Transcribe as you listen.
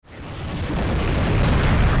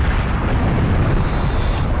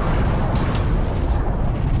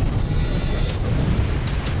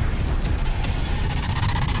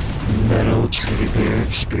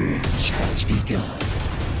has begun.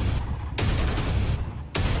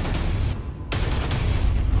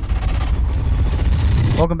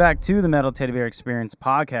 Welcome back to the Metal Teddy Bear Experience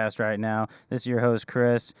podcast right now. This is your host,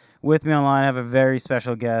 Chris. With me online, I have a very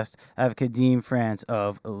special guest. I have Kadeem France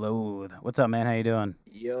of Loathe. What's up, man? How you doing?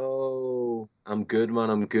 Yo, I'm good,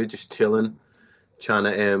 man. I'm good. Just chilling. Trying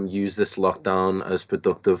to use this lockdown as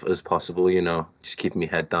productive as possible, you know. Just keeping my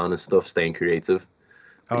head down and stuff, staying creative.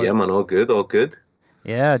 But yeah, man, all good, all good.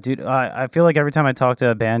 Yeah, dude. I feel like every time I talk to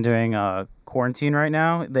a band during quarantine right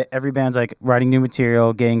now, every band's like writing new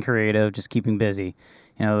material, getting creative, just keeping busy.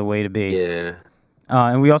 You know, the way to be. Yeah.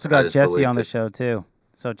 And we also got Jesse on the show, too.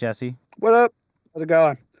 So, Jesse. What up? How's it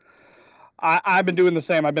going? I've been doing the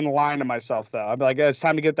same. I've been lying to myself, though. I'm like, it's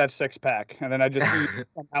time to get that six-pack. And then I just eat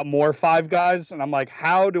somehow more Five Guys. And I'm like,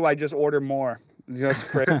 how do I just order more? You know, it's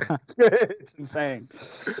crazy. It's insane.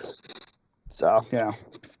 So, yeah,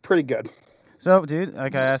 pretty good. So, dude,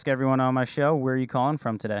 like I ask everyone on my show, where are you calling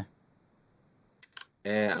from today?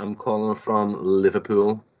 I'm calling from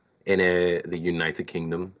Liverpool in the United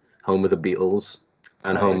Kingdom, home of the Beatles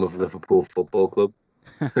and home of Liverpool Football Club.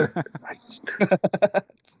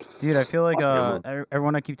 Dude, I feel like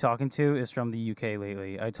everyone I keep talking to is from the UK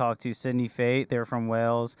lately. I talked to Sydney Fate. They're from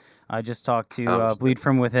Wales. I just talked to Bleed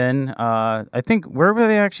From Within. I think, where were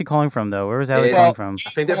they actually calling from, though? Where was Ellie calling from?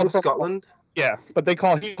 I think they're from Scotland. Yeah, but he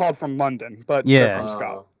called from London, but yeah. they're from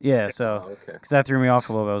Scotland. Yeah, so, because that threw me off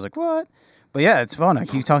a little bit. I was like, what? But yeah, it's fun. I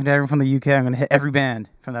keep talking to everyone from the UK. I'm going to hit every band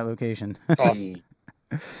from that location. It's awesome.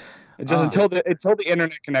 Just until the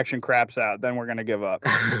internet connection craps out, then we're going to give up.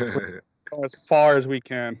 As far as we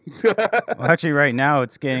can. Well, actually, right now,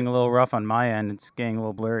 it's getting a little rough on my end. It's getting a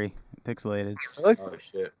little blurry, pixelated. Really? Oh,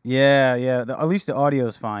 shit. Yeah. At least the audio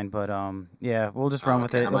is fine, but yeah, we'll just run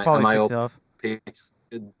with it. It'll probably fix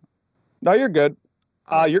itself. No, you're good.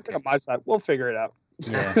 You're good on my side. We'll figure it out.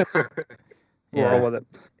 Yeah. We'll roll with it.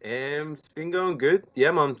 It's been going good.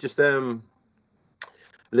 Yeah, man. Just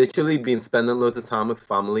literally been spending loads of time with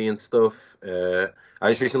family and stuff. I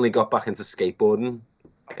just recently got back into skateboarding.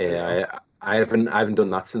 I haven't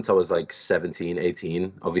done that since I was like 17,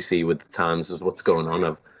 18. Obviously, with the times of what's going on,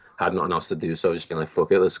 I've had nothing else to do, so I was just been like,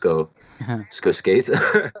 fuck it, let's go skate.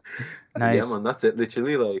 Nice. Yeah, man, that's it.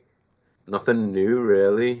 Literally, like, nothing new,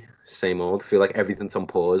 really. Same old. I feel like everything's on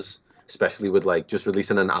pause, especially with like just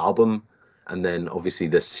releasing an album, and then obviously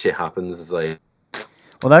this shit happens. It's like,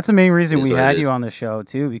 well, that's the main reason we had you on the show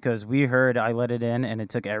too, because we heard I Let It In and it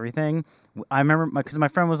took everything. I remember because my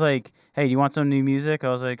friend was like, "Hey, do you want some new music?" I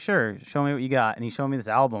was like, "Sure, show me what you got." And he showed me this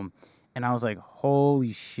album, and I was like,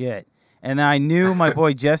 "Holy shit!" And then I knew my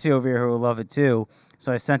boy Jesse over here who would love it too,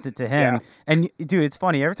 so I sent it to him. Yeah. And dude, it's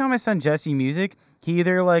funny. Every time I send Jesse music, he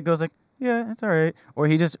either like goes like, "Yeah, it's all right," or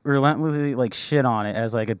he just relentlessly like shit on it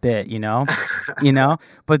as like a bit, you know, you know.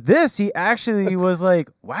 But this, he actually was like,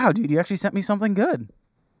 "Wow, dude, you actually sent me something good."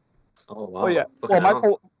 Oh wow! Oh yeah.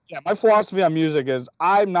 Well, my philosophy on music is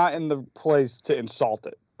I'm not in the place to insult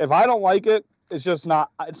it. If I don't like it, it's just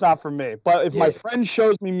not. It's not for me. But if my friend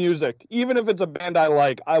shows me music, even if it's a band I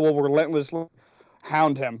like, I will relentlessly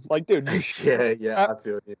hound him. Like, dude, you yeah, I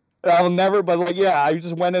feel you. I'll never. But like, yeah, I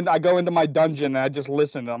just went in. I go into my dungeon and I just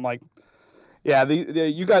listen. And I'm like, yeah,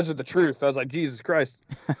 you guys are the truth. I was like, Jesus Christ.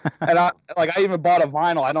 And I even bought a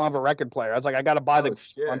vinyl. I don't have a record player. I was like, I got to buy the.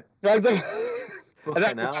 Shit. I was like,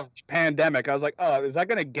 and that's pandemic. I was like, oh, is that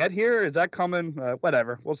going to get here? Is that coming?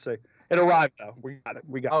 Whatever. We'll see. It arrived, though. We got it.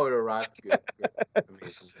 It arrived. Good.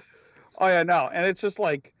 Amazing. Oh, yeah, no. And it's just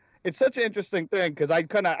like, it's such an interesting thing because I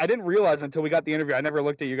didn't realize until we got the interview. I never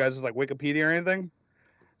looked at you guys' like Wikipedia or anything.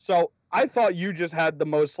 So I thought you just had the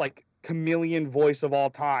most like chameleon voice of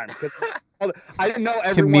all time. I didn't know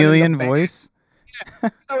everyone. Chameleon voice? Yeah.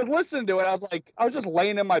 I was listening to it. I was just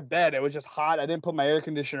laying in my bed. It was just hot. I didn't put my air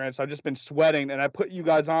conditioner in, so I've just been sweating. And I put you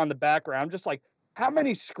guys on in the background. I'm just like, how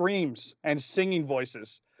many screams and singing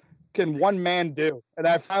voices can one man do? And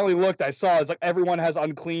I finally looked. I saw it's like everyone has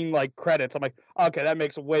unclean like credits. I'm like, okay, that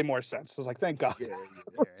makes way more sense. I was like, thank God. Yeah.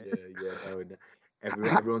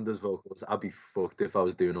 Everyone does vocals. I'd be fucked if I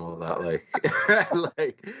was doing all of that.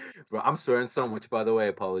 Like, bro, I'm swearing so much. By the way,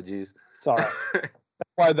 apologies. It's all right.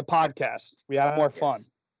 That's why the podcast. We have more fun.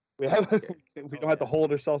 We don't have to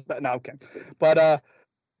hold ourselves back. No, okay. But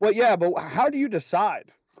but how do you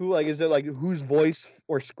decide who, like, is it like whose voice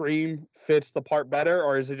or scream fits the part better,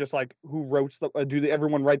 or is it just like who wrote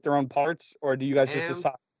everyone write their own parts, or do you guys just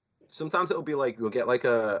decide? Sometimes it'll be like we'll get like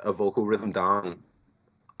a vocal rhythm down.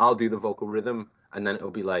 I'll do the vocal rhythm, and then it'll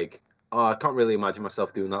be like, oh, I can't really imagine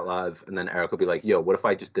myself doing that live. And then Eric will be like, yo, what if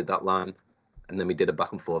I just did that line, and then we did a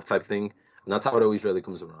back and forth type thing. And that's how it always really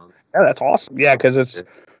comes around. Yeah, that's awesome. Yeah, because it's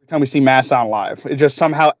time we see Masson live. It's just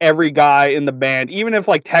somehow every guy in the band, even if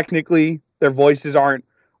like technically their voices aren't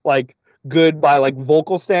like good by like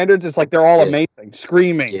vocal standards, it's like they're all amazing,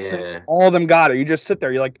 screaming, singing, all of them got it. You just sit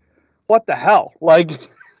there, you're like, what the hell? Like,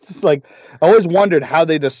 it's like I always wondered how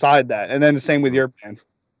they decide that. And then the same with your band.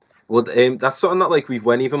 Well, that's something that like we've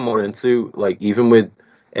went even more into, like even with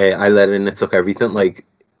I Let In, It Took Everything, like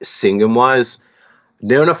singing wise.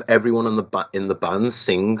 Near enough everyone in the band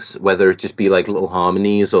sings, whether it just be like little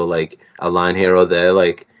harmonies or like a line here or there.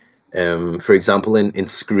 Like, for example, in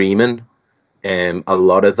Screaming, a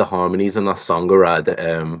lot of the harmonies in that song are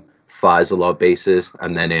Faisal, our bassist,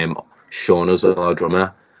 and then Sean as well, our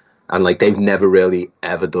drummer. And like they've never really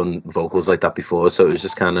ever done vocals like that before, so it was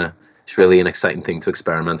just kind of it's really an exciting thing to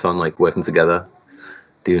experiment on, like working together,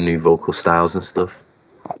 doing new vocal styles and stuff.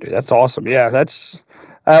 Oh, dude, that's awesome. Yeah, that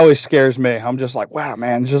always scares me. I'm just like, wow,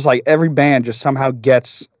 man. It's just like every band just somehow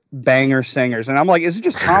gets banger singers. And I'm like, is it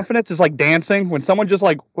just confidence? It's like dancing. When someone just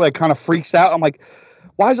like kind of freaks out, I'm like,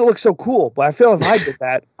 why does it look so cool? But I feel if I did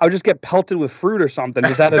that, I would just get pelted with fruit or something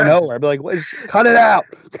just out of nowhere. I'd be like, just cut it out.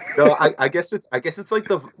 No, I guess it's like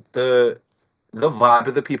the vibe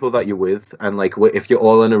of the people that you're with. And like if you're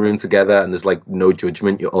all in a room together and there's like no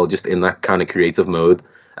judgment, you're all just in that kind of creative mode.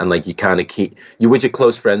 And like you kind of you're with your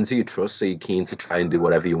close friends who you trust, so you're keen to try and do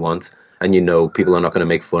whatever you want, and you know people are not going to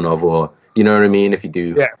make fun of, or you know what I mean. If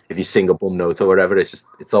you sing a bum note or whatever,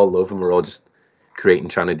 it's all love, and we're all just creating,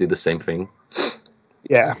 trying to do the same thing.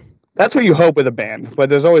 Yeah, that's what you hope with a band. But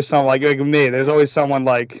there's always someone like me. There's always someone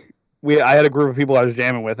like I had a group of people I was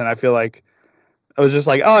jamming with, and I feel like I was just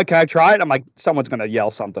like, oh, can I try it? I'm like, someone's gonna yell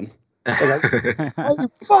something. Like, are you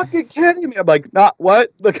fucking kidding me? I'm like, not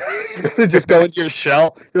what? Like, just go into your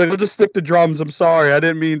shell. You're like, we'll just stick to drums. I'm sorry, I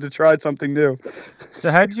didn't mean to try something new. So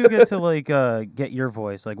how did you get to like get your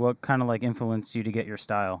voice? Like, what kind of like influenced you to get your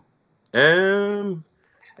style? The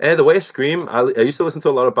way I scream, I used to listen to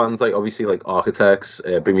a lot of bands, like obviously like Architects,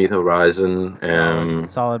 Beneath Horizon.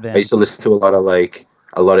 Solid band. I used to listen to a lot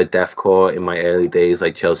of deathcore in my early days,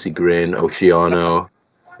 like Chelsea Grin, Oceano,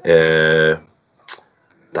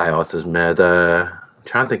 Diarta's Murder. I'm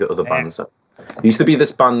trying to think of other bands. There used to be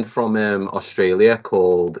this band from Australia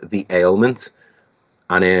called The Ailment,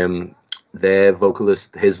 and their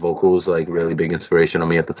vocalist, his vocals like really big inspiration on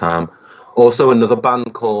me at the time. Also another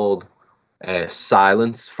band called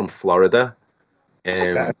Silence from Florida.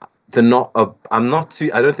 They're not I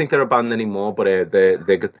don't think they're a band anymore, but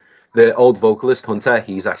the old vocalist Hunter,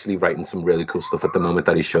 he's actually writing some really cool stuff at the moment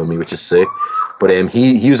that he's shown me, which is sick. But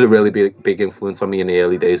he was a really big influence on me in the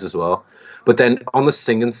early days as well. But then on the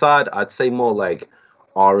singing side, I'd say more like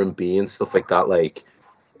R&B and stuff like that. Like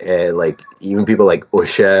even people like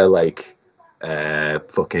Usher, like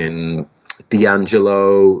fucking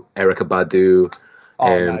D'Angelo, Erykah Badu,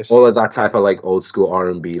 nice. All of that type of like old school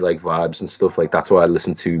R&B like vibes and stuff. Like that's what I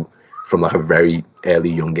listened to from like a very early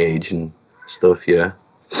young age and stuff. Yeah.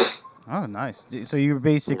 Oh, nice. So you're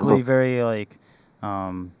basically very like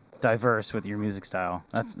diverse with your music style.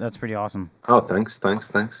 That's pretty awesome. Oh, thanks.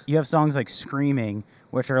 You have songs like Screaming,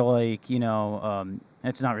 which are like,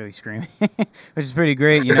 it's not really screaming, which is pretty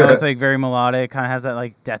great. It's like very melodic, kind of has that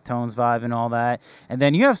like Deftones vibe and all that. And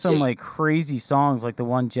then you have some like crazy songs, like the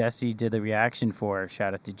one Jesse did the reaction for.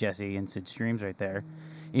 Shout out to Jesse and Sid Streams right there.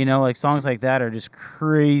 Like songs like that are just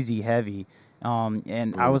crazy heavy.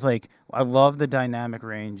 And I was like, I love the dynamic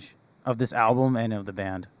range of this album and of the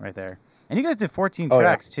band right there. And you guys did 14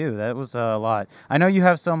 tracks too. That was a lot. I know you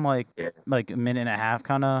have some like a minute and a half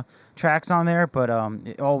kind of tracks on there, but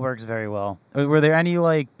it all works very well. Were there any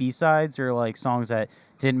like B-sides or like songs that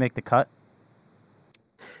didn't make the cut?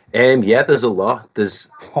 Yeah, there's a lot. There's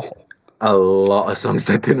a lot of songs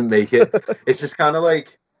that didn't make it. It's just kind of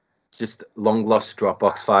like just long lost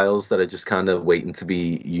Dropbox files that are just kind of waiting to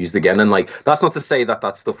be used again. And like, that's not to say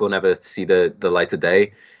that stuff will never see the light of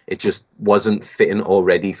day. It just wasn't fitting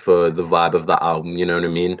already for the vibe of that album. You know what I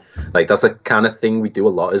mean? Like, that's the kind of thing we do a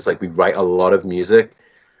lot, is like we write a lot of music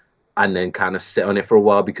and then kind of sit on it for a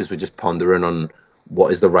while because we're just pondering on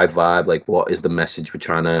what is the right vibe, like what is the message we're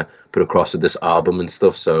trying to put across with this album and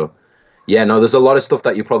stuff. So yeah, no, there's a lot of stuff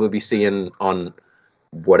that you'll probably be seeing on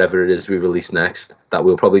whatever it is we release next that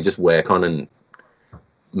we'll probably just work on and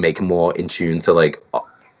make more in tune to like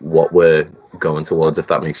what we're going towards, if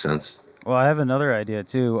that makes sense. Well, I have another idea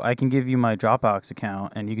too. I can give you my Dropbox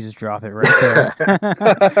account and you can just drop it right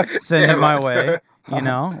there. Send it my way.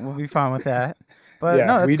 We'll be fine with that. But yeah,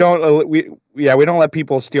 no, we don't let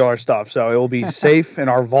people steal our stuff, so it will be safe in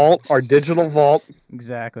our vault, our digital vault.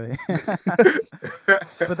 Exactly.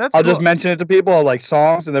 But that's I'll just mention it to people like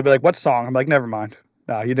songs, and they'll be like, "What song?" I'm like, "Never mind.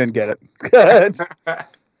 No, you didn't get it."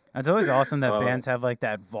 It's always awesome that bands have like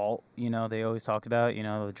that vault, they always talk about,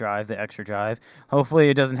 the drive, the extra drive. Hopefully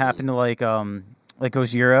it doesn't happen to like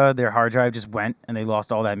Gojira, their hard drive just went and they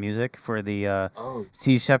lost all that music for the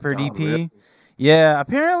Sea Shepherd EP. Really? Yeah,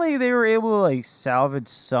 apparently they were able to like salvage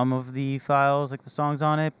some of the files, like the songs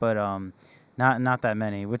on it, but not that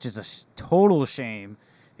many, which is a total shame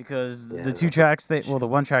because the two tracks the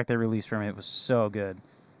one track they released from it was so good.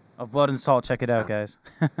 Of Blood and Salt, check it out, guys.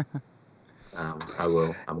 I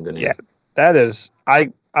will. I'm gonna. Yeah, that is.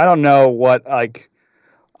 I don't know what like.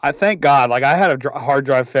 I thank God. Like I had a hard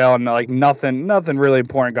drive fail and like nothing really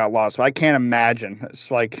important got lost. So I can't imagine.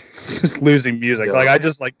 It's like just losing music. Yo, like I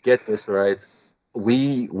just like get this right.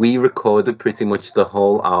 We recorded pretty much the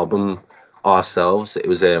whole album ourselves. It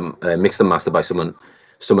was mixed and mastered by someone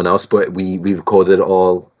else, but we recorded it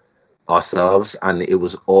all ourselves, and it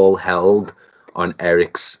was all held on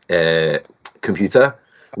Eric's computer,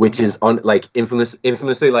 which is on like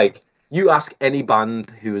infamously like you ask any band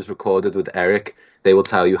who is recorded with Eric, they will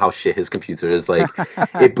tell you how shit his computer is. Like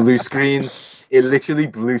it literally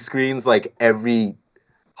blue screens like every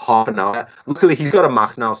half an hour. Luckily he's got a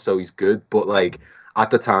Mac now, so he's good, but like at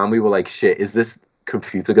the time we were like, shit, is this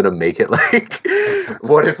computer gonna make it? Like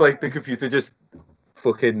what if like the computer just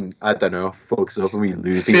fucking, I don't know, fucks up and we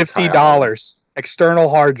lose $50 external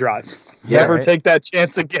hard drive. Never take that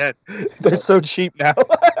chance again. They're so cheap now.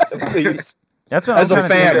 Please. That's what I'm trying to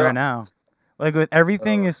think right now. Like with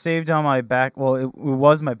everything is saved on my back. Well, it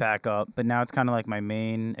was my backup, but now it's kind of like my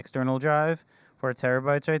main external drive, 4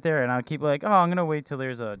 terabytes right there. And I keep like, I'm gonna wait till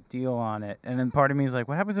there's a deal on it. And then part of me is like,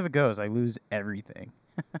 what happens if it goes? I lose everything.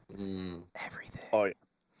 Everything. Oh yeah,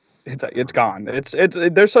 it's gone. It's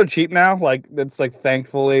they're so cheap now. Like it's like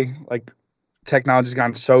thankfully like technology's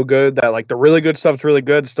gotten so good that like the really good stuff's really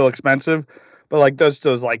good, still expensive, but like those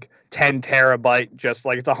like 10 terabyte just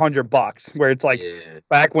like it's $100 where it's like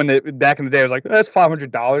back in the day it was like that's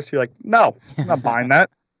 $500. You're like, no, I'm not buying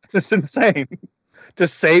that. It's insane. To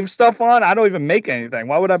save stuff on, I don't even make anything.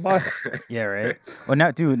 Why would I buy it? Yeah, right. Well,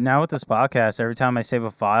 now with this podcast, every time I save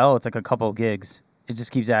a file, it's like a couple gigs. It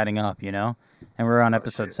just keeps adding up, And we're on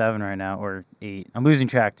episode 7 right now, or 8. I'm losing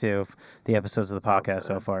track too of the episodes of the podcast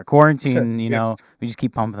so far. Quarantine, we just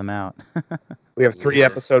keep pumping them out. We have 3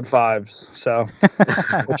 episode 5s, so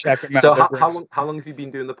we'll check them out. So how long have you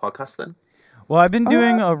been doing the podcast then? Well, I've been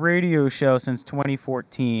doing a radio show since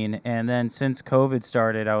 2014, and then since COVID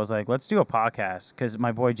started, I was like, let's do a podcast, because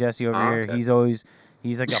my boy Jesse over here, he's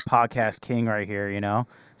like a podcast king right here,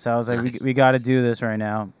 So I was like, we got to do this right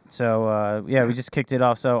now. So, we just kicked it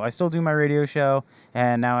off. So I still do my radio show,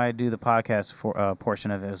 and now I do the podcast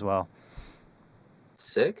portion of it as well.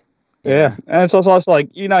 Sick. Yeah, and it's also like,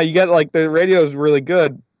 you get like the radio is really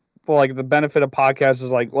good, but like the benefit of podcasts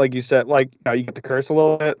is like you said, like, you get to curse a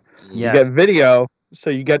little bit. Yes. You get video, so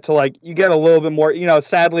you get to you get a little bit more,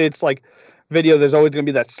 sadly it's like video, there's always going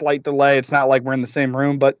to be that slight delay. It's not like we're in the same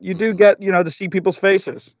room, but you do get, to see people's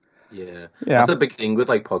faces. Yeah. That's a big thing with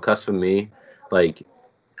like podcasts for me. Like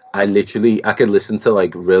I could listen to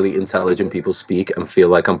like really intelligent people speak and feel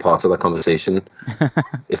like I'm part of the conversation,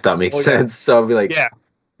 if that makes sense. So I'll be like,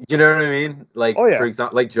 you know what I mean? Like, for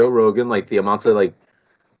example, like Joe Rogan, like the amount of like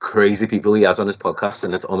crazy people he has on his podcast,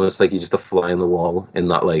 and it's almost like he's just a fly on the wall in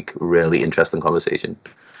that like really interesting conversation.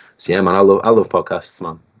 So yeah, man, I love podcasts,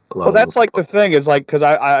 man. Well, that's like the thing is like, because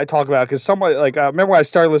I talk about it because somebody like I remember when I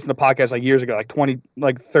started listening to podcasts like years ago,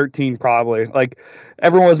 like 13 probably. Like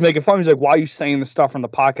everyone was making fun. He's like, "Why are you saying this stuff from the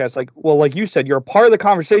podcast?" Like, well, like you said, you're a part of the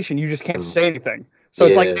conversation. You just can't say anything. So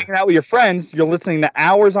it's like hanging out with your friends. You're listening to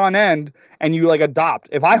hours on end, and you like adopt.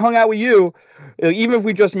 If I hung out with you, even if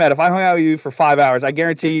we just met, if I hung out with you for 5 hours, I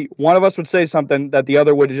guarantee one of us would say something that the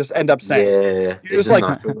other would just end up saying. Yeah, you're just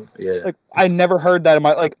like I never heard that in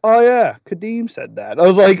my oh yeah, Kadeem said that. I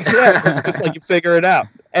was like, yeah, just like you figure it out.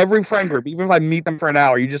 Every friend group, even if I meet them for an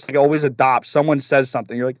hour, you just like always adopt. Someone says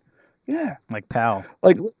something, you're like, yeah, like pal.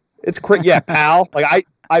 Like it's pal. Like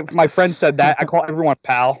I my friend said that. I call everyone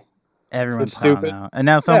pal. Everyone's pal now. And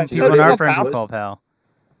now some people in our friends will call pal.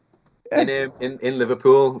 In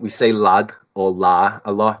Liverpool, we say lad or la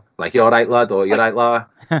a lot. Like, you're right, lad, or you're right, la.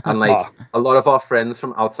 And like a lot of our friends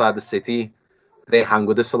from outside the city, they hang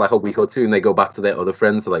with us for like a week or two, and they go back to their other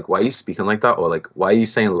friends. They're like, why are you speaking like that? Or like, why are you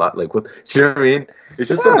saying lad? Like, what? Do you know what I mean? It's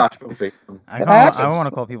just a natural thing. I want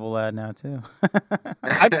to call people lad now too.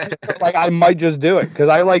 I might just do it because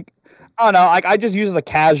I don't know. Like I just use the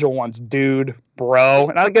casual ones, dude, bro,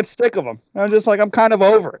 and I get sick of them. I'm just like, I'm kind of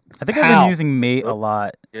over it. I think I've been using mate a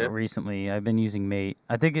lot recently. I've been using mate.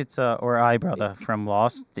 I think it's or brother from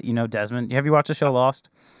Lost. Desmond. Have you watched the show Lost?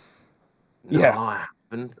 Yeah.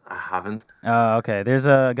 haven't. Oh, okay. There's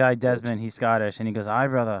a guy, Desmond. He's Scottish, and he goes, "Aye,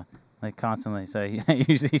 brother," like constantly. So I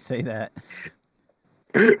usually say that.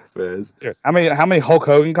 Fairs. Dude, how many Hulk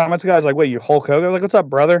Hogan comments, guys? Like, wait, you Hulk Hogan? I'm like, what's up,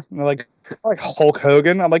 brother? And they're like Hulk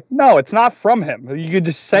Hogan. I'm like, no, it's not from him. You could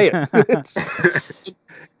just say it. It's,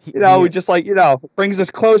 we just like, brings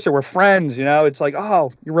us closer. We're friends, It's like,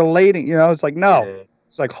 oh, you're relating, It's like, no. Yeah.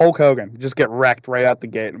 It's like Hulk Hogan. Just get wrecked right out the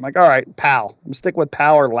gate. I'm like, all right, pal. I'm stick with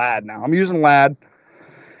pal or lad now. I'm using lad.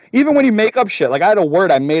 Even when you make up shit, like I had a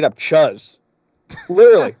word I made up, chuzz.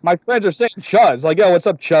 Literally, my friends are saying chuzz. Like, yo, what's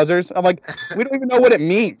up, chuzzers? I'm like, we don't even know what it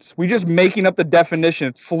means. We just making up the definition.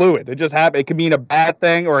 It's fluid. It just happened. It could mean a bad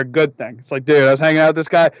thing or a good thing. It's like, dude, I was hanging out with this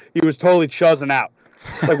guy. He was totally chuzzing out.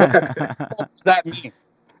 It's like, what the fuck does that mean?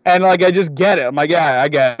 And like, I just get it. I'm like, yeah, I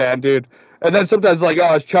get it, man, dude. And then sometimes like, oh,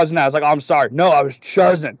 I was chuzzing out. I was like, oh, I'm sorry. No, I was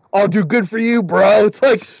chuzzing. Oh, dude, good for you, bro. It's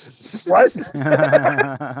like,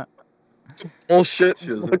 what? It's bullshit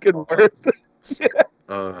looking word.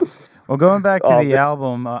 Yeah. Well, going back to the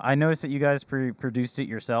album, I noticed that you guys produced it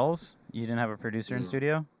yourselves. You didn't have a producer in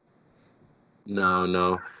studio?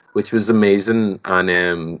 No, which was amazing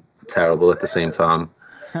and terrible at the same time.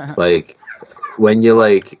 Like, when you're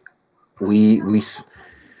like, we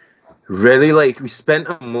really, like, we spent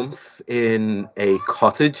a month in a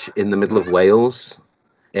cottage in the middle of Wales,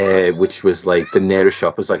 which was like, the nearest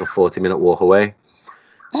shop was like a 40-minute walk away.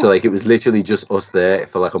 So like it was literally just us there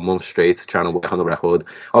for like a month straight trying to work on the record.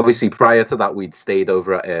 Obviously prior to that we'd stayed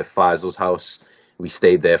over at Faisal's house. We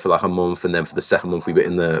stayed there for like a month, and then for the second month we were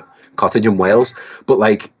in the cottage in Wales. But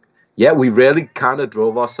like, yeah, we really kind of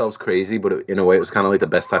drove ourselves crazy, but in a way it was kind of like the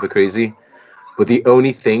best type of crazy. But the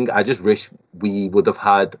only thing I just wish we would have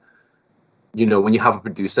had, when you have a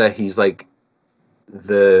producer, he's like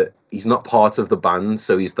he's not part of the band,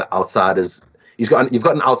 so he's the outsider's. You've got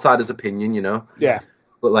an outsider's opinion, Yeah.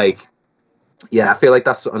 But like, yeah, I feel like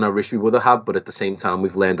that's something I wish we would have had. But at the same time,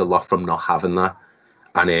 we've learned a lot from not having that.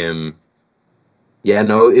 And yeah,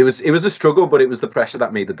 no, it was a struggle, but it was the pressure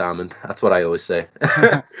that made the diamond. That's what I always say.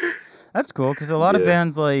 That's cool, because a lot of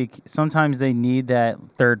bands, like, sometimes they need that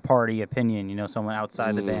third party opinion. Someone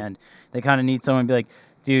outside the band. They kind of need someone to be like,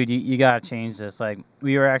 dude, you gotta change this. Like,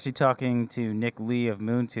 we were actually talking to Nick Lee of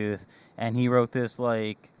Moontooth, and he wrote this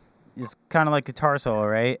like. It's kind of like guitar solo,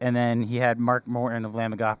 right? And then he had Mark Morton of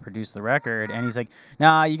Lamb of God produce the record, and he's like,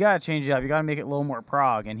 nah, you gotta change it up. You gotta make it a little more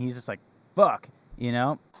prog. And he's just like, fuck, And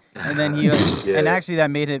then he, and actually that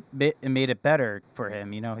made it better for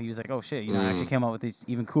him. He was like, oh shit, I actually came up with these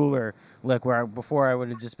even cooler lick where before I would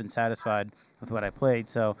have just been satisfied with what I played.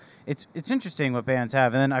 So it's interesting what bands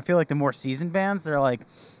have. And then I feel like the more seasoned bands, they're like,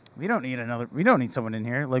 we don't need someone in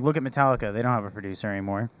here. Like, look at Metallica, they don't have a producer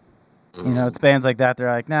anymore. It's bands like that.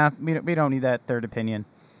 They're like, nah, we don't need that third opinion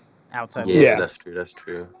outside. Yeah, that's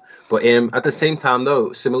true. But at the same time,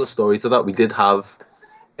 though, similar story to that, we did have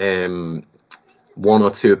one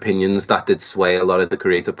or two opinions that did sway a lot of the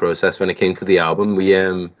creative process when it came to the album. We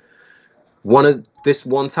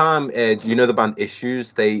one time, the band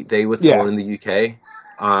Issues? They were touring in the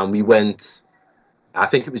UK. We went. I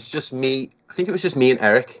think it was just me and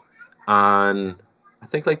Eric, and I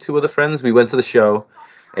think like two other friends. We went to the show.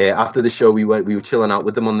 After the show, we were chilling out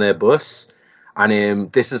with them on their bus, and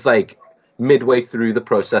this is like midway through the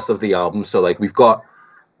process of the album. So like we've got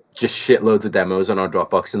just shitloads of demos on our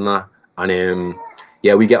Dropbox and that, and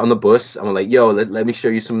we get on the bus and we're like, yo, let me show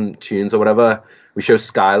you some tunes or whatever. We show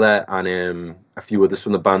Skylar and a few others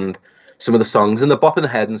from the band some of the songs, and they're bopping the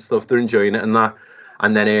head and stuff. They're enjoying it and that,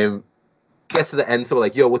 and then gets to the end, so we're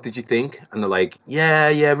like, yo, what did you think? And they're like, yeah,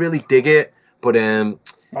 really dig it, but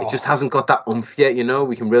it just hasn't got that oomph yet,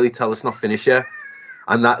 we can really tell it's not finished yet.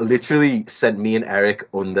 And that literally sent me and Eric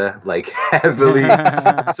under, like, heavily.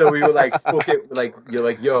 So we were like, fuck it. Like, you're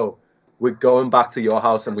like, yo, we're going back to your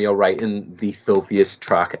house and we are writing the filthiest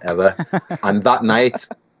track ever. And that night,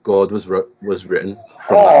 God was written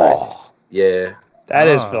from that night. Yeah. That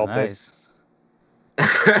is filthy. Nice.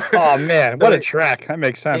 Oh man, what a track! That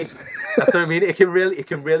makes sense. That's what I mean. It can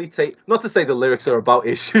really take. Not to say the lyrics are about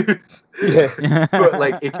issues, but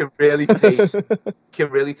like it can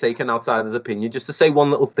really take an outsider's opinion just to say one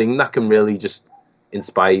little thing that can really just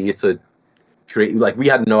inspire you to create. Like we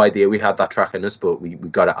had no idea we had that track in us, but we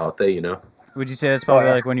got it out there. Would you say that's probably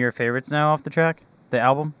like one of your favorites now off the track, the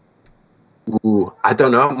album? Ooh, I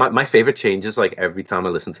don't know. My favorite changes like every time I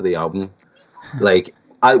listen to the album, like.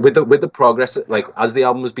 With the progress, like as the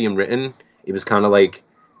album was being written, it was kind of like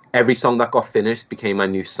every song that got finished became my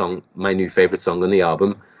new favorite song on the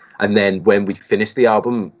album. And then when we finished the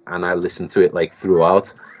album and I listened to it like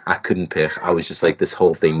throughout, I couldn't pick. I was just like, this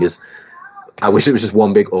whole thing is I wish it was just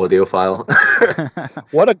one big audio file.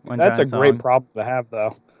 That's a great problem to have,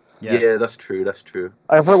 though. Yes. Yeah, that's true. That's true.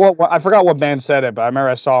 I forgot what band said it, but I remember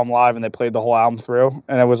I saw them live and they played the whole album through,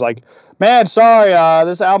 and it was like, man, sorry,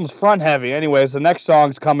 this album's front heavy. Anyways, the next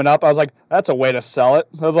song's coming up. I was like, that's a way to sell it.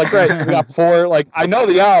 I was like, great, so we got 4. Like, I know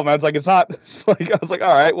the album. I was like, it's not. It's like, I was like,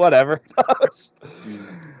 all right, whatever.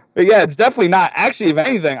 But yeah, it's definitely not. Actually, if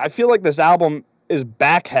anything, I feel like this album is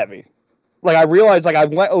back heavy. Like, I realized, like, I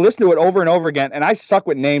listened to it over and over again, and I suck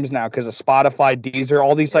with names now because of Spotify, Deezer,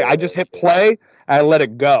 all these. Like, I just hit play and I let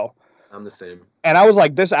it go. I'm the same. And I was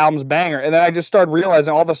like, this album's banger. And then I just started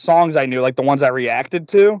realizing all the songs I knew, like the ones I reacted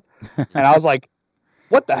to. And I was like,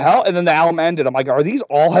 what the hell? And then the album ended. I'm like, are these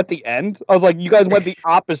all at the end? I was like, you guys went the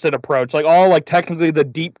opposite approach. Like, all, like, technically the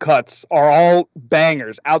deep cuts are all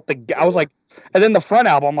bangers out the. I was like, and then the front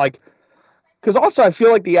album, like, because also I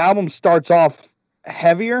feel like the album starts off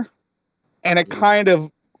heavier, and it kind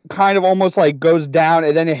of almost like goes down,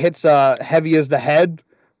 and then it hits Heavy as the Head,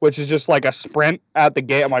 which is just like a sprint at the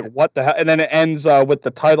gate. I'm like, what the hell? And then it ends with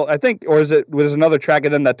the title, I think, or is it was another track,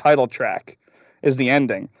 and then the title track is the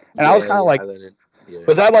ending. And I was kind of like,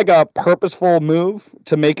 was that like a purposeful move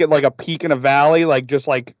to make it like a peak and a valley, like just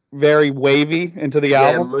like very wavy into the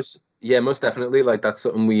album? Most definitely. Like, that's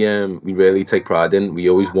something we really take pride in. We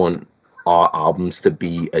always want our albums to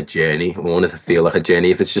be a journey. We want it to feel like a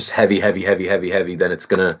journey. If it's just heavy, then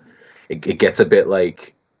it gets a bit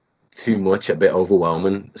like too much, a bit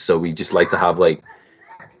overwhelming. So we just like to have like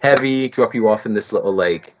heavy, drop you off in this little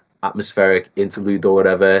like atmospheric interlude or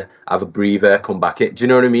whatever, have a breather, come back. Do you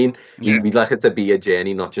know what I mean? Yeah. We'd like it to be a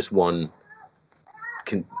journey, not just one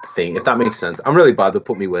thing, if that makes sense. I'm really bad at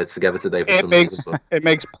putting my words together today for some reason. It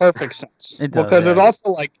makes perfect sense. It does, because it's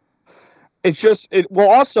also like,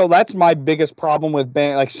 also that's my biggest problem with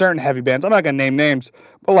band, like certain heavy bands. I'm not gonna name names,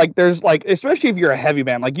 but like there's like, especially if you're a heavy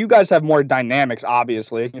band, like you guys have more dynamics,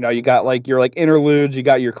 obviously. You know, you got like your like interludes, you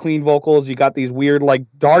got your clean vocals, you got these weird like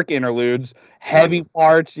dark interludes, heavy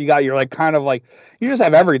parts, you got your like kind of like, you just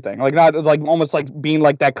have everything. Like, not like almost like being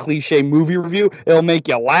like that cliche movie review. It'll make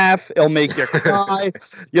you laugh, it'll make you cry,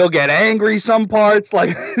 you'll get angry some parts.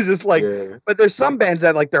 Like, it's just like, but there's some bands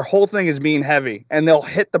that like their whole thing is being heavy, and they'll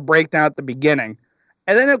hit the breakdown at the beginning,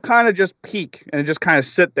 and then it'll kind of just peak and it just kind of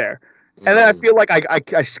sit there. And then I feel like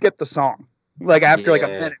I skip the song, like after like a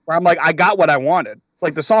minute, where I'm like, I got what I wanted.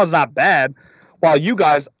 Like, the song's not bad, while you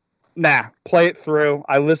guys, play it through.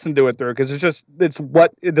 I listen to it through because it's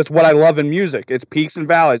what I love in music. It's peaks and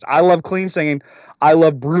valleys. I love clean singing. I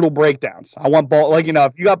love brutal breakdowns. I want both. Like, you know,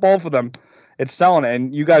 if you got both of them, it's selling it.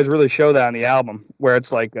 And you guys really show that on the album, where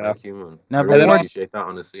it's like. Thank you, man. Now, I really appreciate that,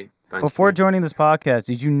 honestly. Before joining this podcast,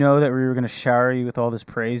 did you know that we were going to shower you with all this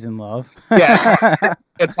praise and love? Yeah,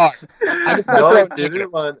 it's hard. I just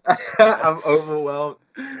didn't, man. I'm overwhelmed.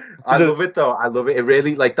 I love it, though. I love it. It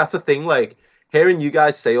really, like, that's the thing. Like, hearing you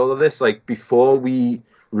guys say all of this, like, before we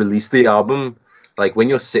released the album, like, when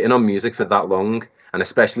you're sitting on music for that long, and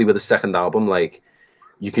especially with the second album, like,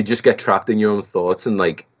 you could just get trapped in your own thoughts. And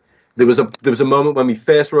like, there was a moment when we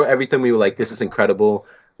first wrote everything, we were like, this is incredible,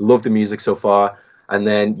 love the music so far. And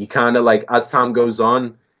then you kind of like, as time goes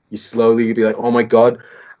on, you slowly be like, oh my God,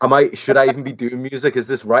 should I even be doing music? Is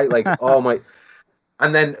this right? Like, oh my.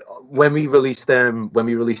 And then when we released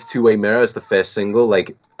Two-Way Mirror as the first single,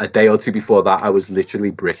 like a day or two before that, I was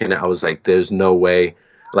literally bricking it. I was like, there's no way.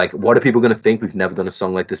 Like, what are people going to think? We've never done a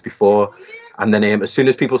song like this before. And then as soon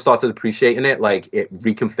as people started appreciating it, like, it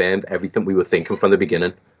reconfirmed everything we were thinking from the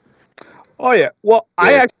beginning. Oh, yeah. Well, yeah.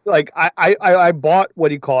 I actually, like, I bought, what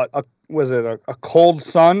do you call it? Was it a Cold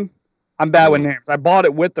Sun? I'm bad with names. I bought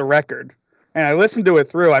it with the record. And I listened to it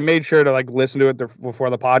through. I made sure to like listen to it before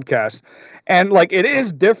the podcast. And like, it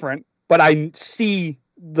is different, but I see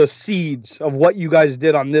the seeds of what you guys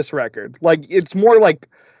did on this record. Like, it's more like,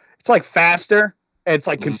 it's like faster. And it's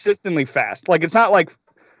like consistently fast. Like, it's not like,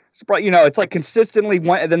 you know, it's like consistently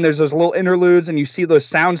one, and then there's those little interludes and you see those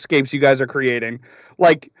soundscapes you guys are creating.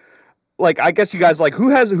 Like I guess you guys, like, who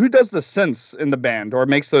does the synths in the band or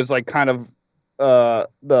makes those like kind of and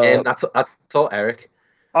that's all Eric.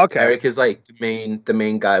 Okay. Eric is like the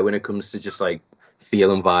main guy when it comes to just like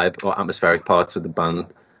feel and vibe or atmospheric parts of the band.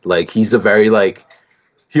 Like, he's a very like,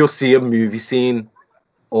 he'll see a movie scene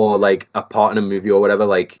or like a part in a movie or whatever,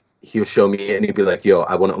 like he'll show me it and he'll be like, yo,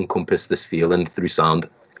 I want to encompass this feeling through sound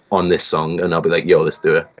on this song, and I'll be like, yo, let's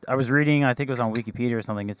do it. I was reading, I think it was on Wikipedia or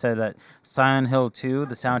something, it said that Silent Hill 2,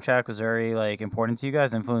 the soundtrack, was very like important to you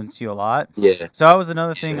guys, influenced you a lot. Yeah. So that was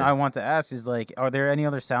another thing I want to ask is like, are there any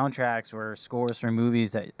other soundtracks or scores for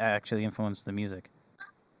movies that actually influenced the music?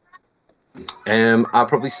 I'll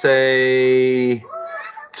probably say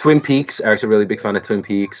Twin Peaks. Eric's a really big fan of Twin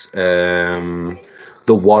Peaks. The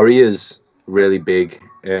Warriors, really big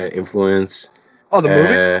influence. Oh, the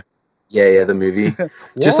movie. Yeah, the movie.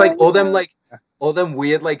 Just like all them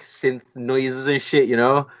weird like synth noises and shit, you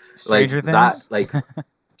know, Stranger like Things? that, like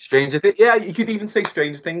Stranger Things. Yeah, you could even say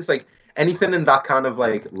Stranger Things, like anything in that kind of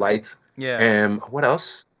like light. Yeah. What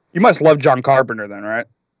else? You must love John Carpenter then, right?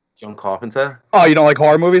 John Carpenter. Oh, you don't like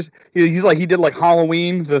horror movies? He's like, he did like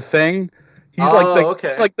Halloween, The Thing. He's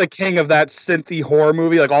he's like the king of that synthy horror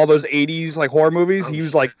movie, like all those 80s like horror movies. He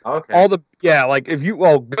was like all the like if you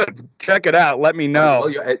good, check it out. Let me know. Oh,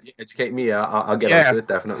 you educate me. I'll get into it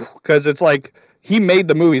definitely. Because it's like he made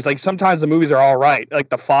the movies. Like sometimes the movies are all right, like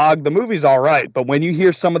The Fog. The movie's all right, but when you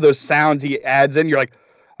hear some of those sounds he adds in, you're like,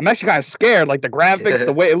 I'm actually kind of scared. Like the graphics,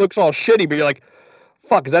 the way it looks all shitty, but you're like,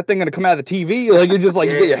 fuck, is that thing gonna come out of the TV? Like you just like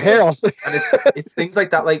you get your hair all. And it's things like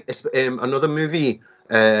that. Like another movie,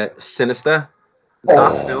 Sinister.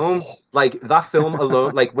 That film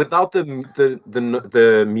alone, like without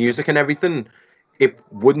the music and everything, it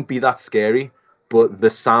wouldn't be that scary. But the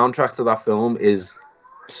soundtrack to that film is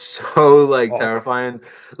so like terrifying.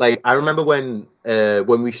 Like I remember when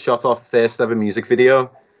we shot our first ever music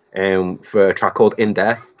video, for a track called In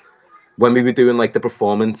Death, when we were doing like the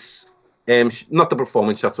performance, not the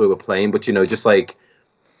performance shots we were playing, but you know, just like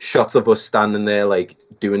shots of us standing there like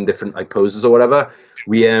doing different like poses or whatever.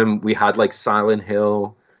 We had like Silent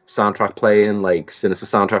Hill soundtrack playing, like Sinister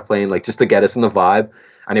soundtrack playing, like just to get us in the vibe,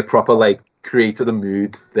 and it proper like created the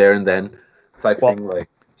mood there and then type thing. Like,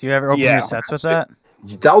 do you ever open your sets with that?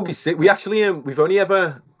 That would be sick. We actually we've only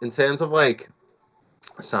ever, in terms of like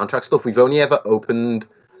soundtrack stuff, we've only ever opened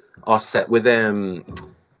our set with I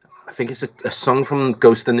think it's a song from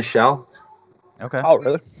Ghost in the Shell. Okay. Oh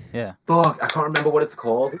really? Yeah. Fuck, I can't remember what it's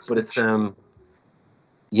called, but it's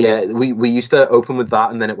yeah, we used to open with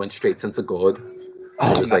that, and then it went straight into God.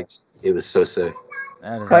 It was like, it was so sick.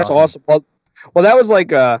 That's awesome. Well, that was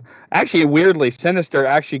like actually weirdly Sinister.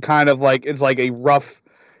 Actually, kind of like it's like a rough.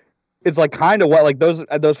 It's like kind of what like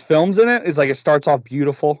those films in it. It's like it starts off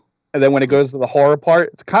beautiful, and then when it goes to the horror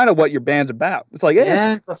part, it's kind of what your band's about. It's like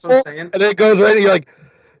yeah, that's what I'm saying. And then it goes right, and you're like,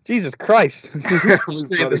 Jesus Christ. Would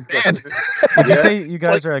you say you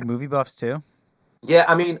guys are like movie buffs too? Yeah,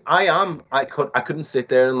 I mean, I am. I couldn't sit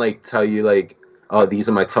there and like tell you like, oh, these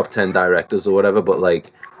are my top 10 directors or whatever, but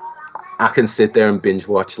like I can sit there and binge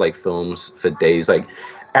watch like films for days. Like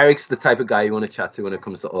Eric's the type of guy you want to chat to when it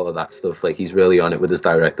comes to all of that stuff. Like he's really on it with his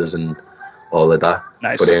directors and all of that.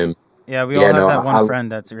 Nice. But yeah, we all have that one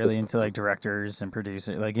friend that's really into like directors and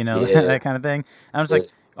producers, like that kind of thing. And I'm just like,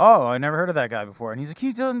 oh, I never heard of that guy before, and he's like,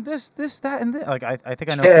 he's done this, that, and this. Like I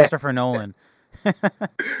think I know Christopher Nolan.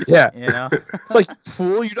 Yeah, you know, it's like,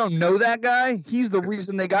 fool, you don't know that guy? He's the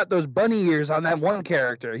reason they got those bunny ears on that one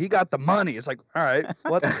character. He got the money. It's like, all right,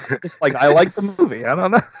 what? It's like, I like the movie. I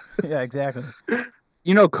don't know. Yeah, exactly.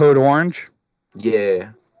 You know Code Orange?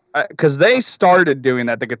 Yeah. Because they started doing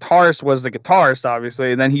that. The guitarist was the guitarist,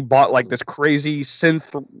 obviously, and then he bought like this crazy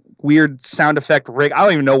synth, weird sound effect rig. I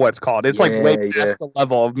don't even know what it's called. It's like way past the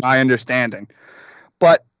level of my understanding.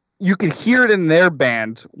 But you could hear it in their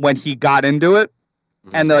band when he got into it,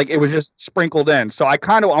 and like it was just sprinkled in. So I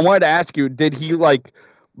wanted to ask you, did he like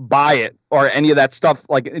buy it or any of that stuff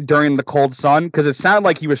like during the Cold Sun? Because it sounded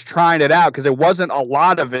like he was trying it out because there wasn't a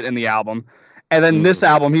lot of it in the album. And then this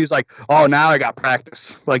album, he's like, oh, now I got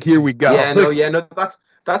practice. Like, here we go. No,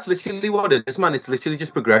 that's literally what it is, man. It's literally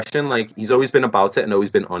just progression. Like, he's always been about it and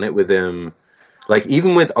always been on it with him. Like,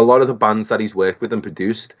 even with a lot of the bands that he's worked with and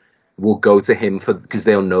produced, will go to him because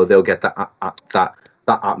they'll know they'll get that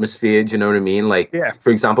atmosphere. Do you know what I mean? Like, for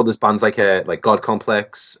example, there's bands like God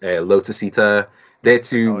Complex, Loathe. They're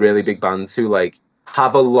two really big bands who like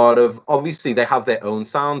have a lot of. Obviously, they have their own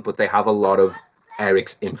sound, but they have a lot of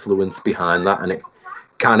Eric's influence behind that, and it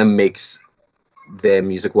kind of makes their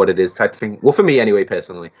music what it is type of thing. Well, for me anyway,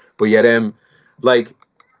 personally. But yet, like,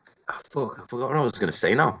 I forgot what I was gonna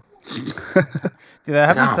say now. Dude,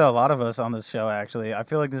 that happens to a lot of us on this show. Actually, I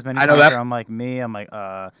feel like there's many times where I'm like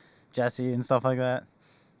Jesse and stuff like that.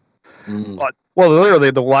 Well,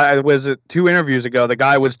 literally, was it 2 interviews ago? The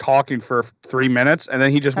guy was talking for 3 minutes, and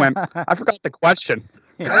then he just went, "I forgot the question."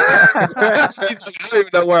 He's like, I don't even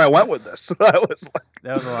know where I went with this. That was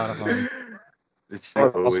a lot of fun.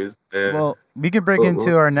 Well, we could break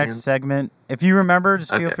into our next segment. If you remember,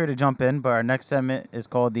 just feel free to jump in. But our next segment is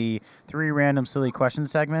called the 3 Random Silly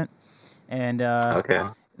Questions segment. And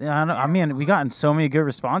I mean, we gotten so many good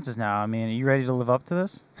responses now. I mean, are you ready to live up to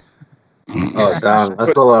this? Oh, damn.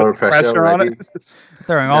 That's a lot of pressure on it.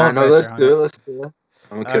 Throwing all the pressure let's do it.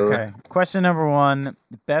 I'm a killer. Okay. Question number 1.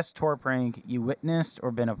 Best tour prank you witnessed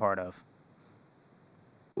or been a part of?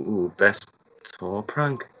 Ooh, best tour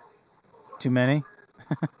prank. Too many?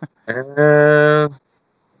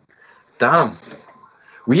 Damn.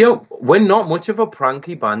 We're not much of a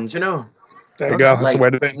pranky band, you know. There you Okay. go. That's the way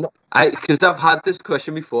to be. Because I've had this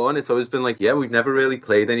question before, and it's always been like, yeah, we've never really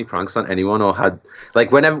played any pranks on anyone, or had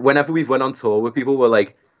like whenever we've went on tour with people, we're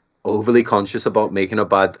like overly conscious about making a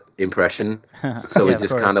bad impression, so Yeah, we of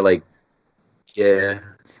just course. kind of like, yeah.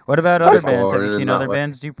 What about other That's bands? Have you boring seen and other that way.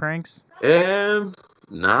 bands do pranks?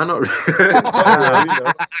 Nah, not really. Not really,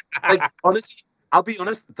 no. Like, honestly, I'll be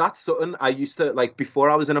honest, that's something I used to, like, before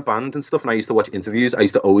I was in a band and stuff, and I used to watch interviews, I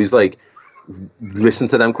used to always, like, listen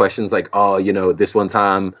to them questions, like, oh, you know, this one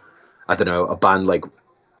time, I don't know, a band, like,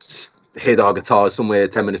 hid our guitars somewhere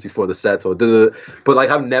 10 minutes before the set, or but, like,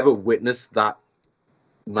 I've never witnessed that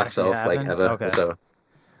myself, like, happen? ever, Okay. so.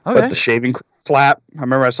 Okay. But the shaving slap. I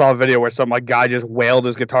remember I saw a video where some like guy just wailed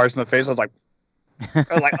his guitarist in the face. I was like,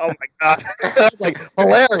 oh my god, that's like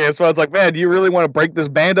hilarious. So I was like, man, do you really want to break this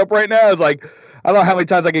band up right now? I was like, I don't know how many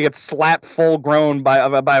times I could get slapped full grown by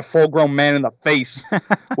a full grown man in the face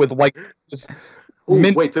with like just. Ooh,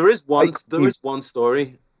 wait, there is one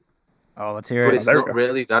story, Oh, let's hear but it. it's there we not go.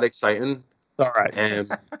 really that exciting. All right.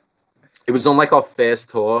 It was on like our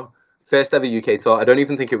first ever UK tour. I don't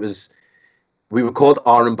even think it was. We were called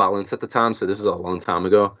R and Balance at the time, so this is a long time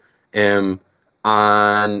ago. And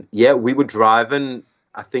yeah, we were driving,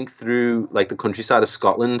 I think, through like the countryside of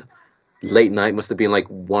Scotland. Late night, must have been like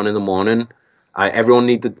 1 a.m. Everyone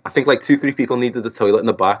needed, I think, like 2-3 people needed the toilet in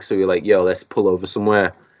the back. So we were like, yo, let's pull over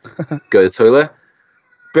somewhere, go to the toilet.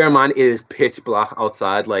 Bear in mind, it is pitch black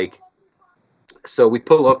outside. Like, so we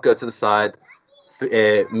pull up, go to the side.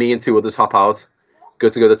 Me and 2 others hop out, go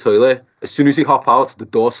to the toilet. As soon as we hop out, the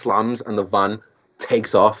door slams and the van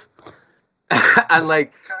takes off. And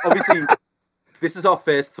like, obviously, this is our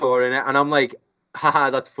first tour in it, and I'm like,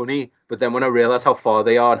 haha, that's funny. But then when I realize how far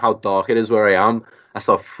they are and how dark it is where I am, I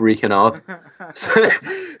start freaking out. So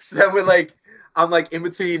then I'm like in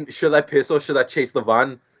between, should I piss or should I chase the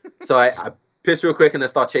van? So I piss real quick and then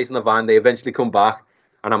start chasing the van. They eventually come back,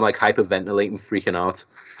 and I'm like hyperventilating, freaking out.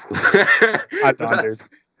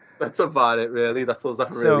 That's about it, really. That's all I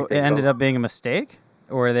can really think. So it ended up being a mistake,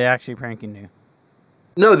 or were they actually pranking you?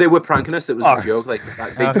 No, they were pranking us. It was a joke. Like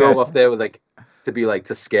they drove off there with like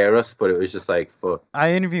to scare us, but it was just like fuck.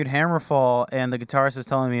 I interviewed Hammerfall, and the guitarist was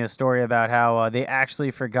telling me a story about how they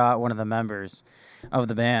actually forgot one of the members of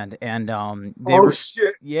the band, and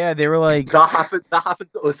shit! Yeah, they were like that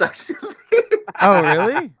happened to us actually. Oh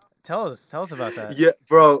really? Tell us about that. Yeah,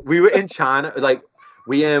 bro. We were in China. Like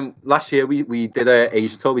we last year we did a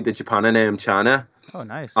Asia tour. We did Japan and China. Oh,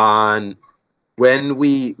 nice. And when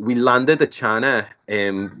we landed at China,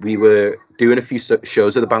 we were doing a few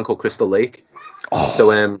shows at a band called Crystal Lake. Oh,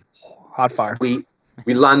 so hot fire. We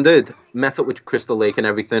landed, met up with Crystal Lake and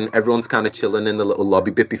everything. Everyone's kind of chilling in the little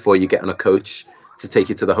lobby bit before you get on a coach to take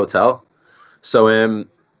you to the hotel. So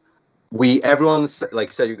everyone's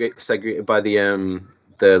like segregated by the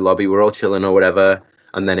lobby. We're all chilling or whatever.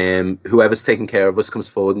 And then whoever's taking care of us comes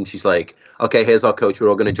forward and she's like, okay, here's our coach. We're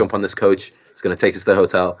all going to jump on this coach. It's going to take us to the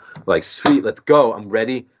hotel. We're like, sweet, let's go. I'm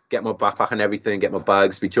ready. Get my backpack and everything. Get my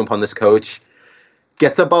bags. We jump on this coach.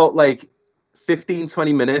 Gets about like 15,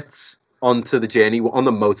 20 minutes onto the journey. We're on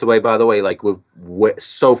the motorway, by the way. Like we're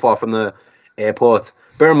so far from the airport.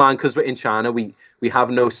 Bear in mind, because we're in China, we have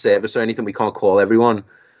no service or anything. We can't call everyone.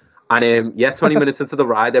 And 20 minutes into the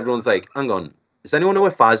ride, everyone's like, hang on, does anyone know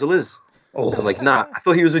where Faisal is? Oh. I'm like, nah, I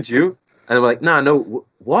thought he was a Jew. And then we're like, nah, no,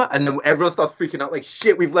 what? And then everyone starts freaking out, like,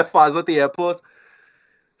 shit, we've left Faisal at the airport.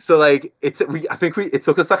 So like, it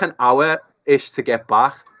took us like an hour-ish to get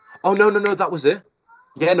back. Oh no, that was it.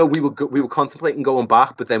 Yeah, no, we were contemplating going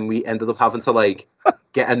back, but then we ended up having to like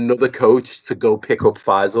get another coach to go pick up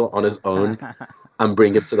Faisal on his own and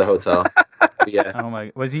bring him to the hotel. But yeah. Oh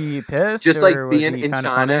my, was he pissed? Just like being in China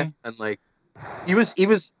funny? And like, he was.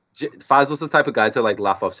 Faisal's the type of guy to like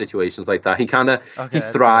laugh off situations like that. He kind of he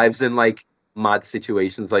thrives in like mad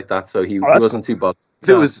situations like that, so he wasn't too bothered. If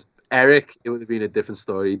it was Eric, it would have been a different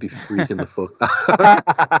story. He'd be freaking the fuck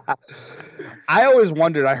out. I always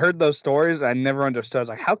wondered. I heard those stories. And I never understood. I was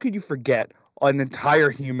like, how could you forget an entire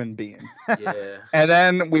human being? Yeah. And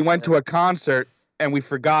then we went to a concert and we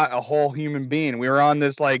forgot a whole human being. We were on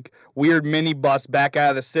this like weird minibus back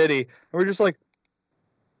out of the city, and we're just like,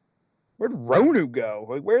 where'd Ronu go?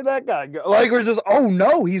 Like, where'd that guy go? Like, we're just, oh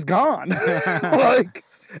no, he's gone. Like,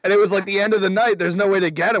 and it was like the end of the night. There's no way to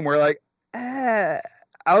get him. We're like,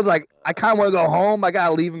 I was like, I kind of want to go home. I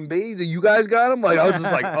gotta leave him be. Do you guys got him? Like, I was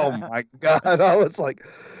just like, oh my god. I was like,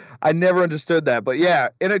 I never understood that. But yeah,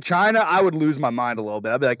 in a China, I would lose my mind a little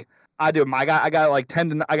bit. I'd be like, I do. I got like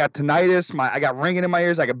I got tinnitus. I got ringing in my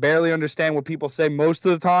ears. I can barely understand what people say most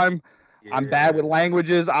of the time. Yeah. I'm bad with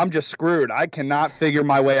languages. I'm just screwed. I cannot figure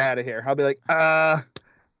my way out of here. I'll be like,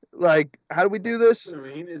 like, how do we do this? I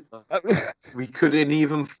mean, we couldn't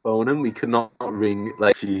even phone him. We could not ring.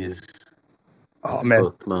 Like, jeez. Oh, man.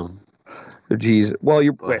 Fucked, man. Jeez. Well,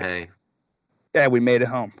 hey. Yeah, we made it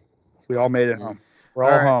home. We all made it home. We're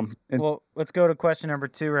all home. Well, let's go to question number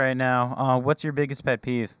 2 right now. What's your biggest pet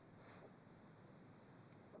peeve?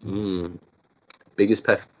 Biggest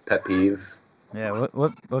pet peeve? Yeah,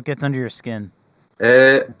 what gets under your skin?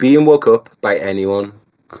 Being woke up by anyone.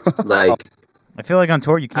 Like, I feel like on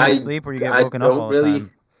tour you can't sleep or you get woken up all the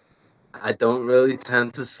time. I don't really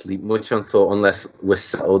tend to sleep much on tour unless we're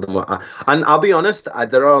settled and I'll be honest,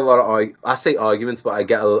 there are a lot of I say arguments, but I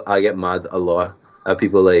get mad a lot at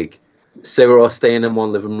people like say we're all staying in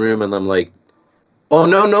one living room and I'm like, oh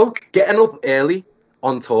no, getting up early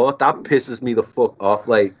on tour, that pisses me the fuck off.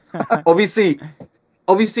 Like, obviously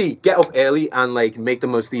get up early and like make the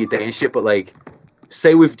most of your day and shit, but like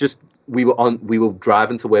say we were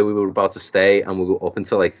driving to where we were about to stay and we were up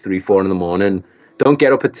until like 3-4 in the morning. Don't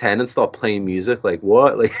get up at 10 and start playing music. Like,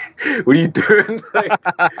 what? Like, what are you doing? Like,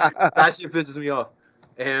 that shit pisses me off.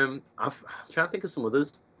 I'm trying to think of some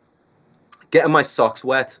others. Getting my socks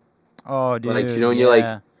wet. Oh, dude. Like, you know, when you're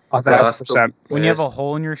like... 1,000%. When you have a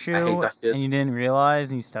hole in your shoe and you didn't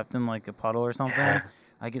realize and you stepped in, like, a puddle or something,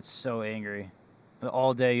 I get so angry.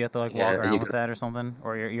 All day you have to, like, walk around with that or something.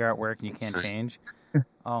 Or you're at work and you can't change.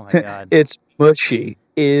 Oh, my God. It's mushy.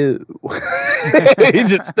 Ew. You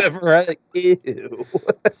just step right like, ew.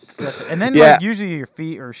 And then like usually your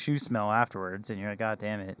feet or shoes smell afterwards and you're like, God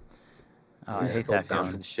damn it. Oh, I hate that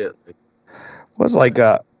feeling. Shit. Was like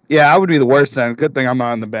I would be the worst then. Good thing I'm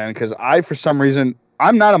not in the band because for some reason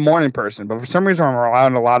I'm not a morning person, but for some reason I'm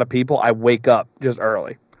around a lot of people, I wake up just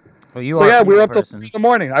early. Well, we were up till 3 in the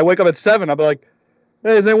morning. I wake up at 7, I'll be like,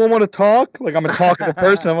 hey, does anyone want to talk? Like, I'm a talkative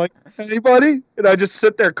person. I'm like, anybody? And I just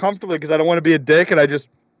sit there comfortably because I don't want to be a dick, and I just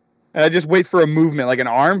wait for a movement, like an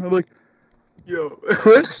arm. I'm like, yo,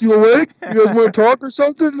 Chris, you awake? You guys want to talk or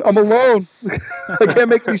something? I'm alone. I can't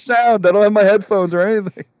make any sound. I don't have my headphones or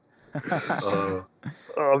anything.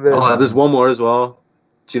 Oh, man. There's one more as well.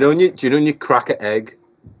 Do you know when you crack an egg?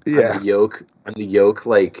 Yeah. And the yolk,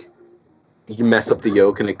 like, you mess up the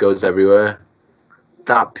yolk and it goes everywhere.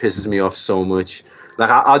 That pisses me off so much. Like,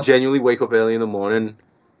 I'll genuinely wake up early in the morning.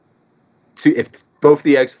 If both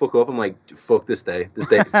the eggs fuck up, I'm like, fuck this day. This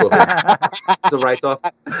day, fuck it. It's a write-off.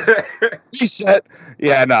 Reset.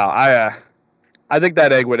 Yeah, no, I think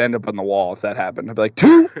that egg would end up on the wall if that happened. I'd be like,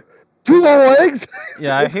 two whole eggs?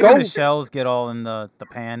 Yeah, I hate when the shells get all in the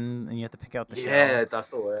pan and you have to pick out the shell. Yeah, that's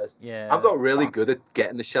the worst. Yeah. I've got really good at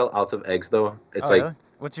getting the shell out of eggs, though. It's really?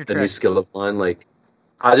 What's your the trick? new skill of mine. Like,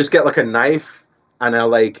 I just get like a knife and I'll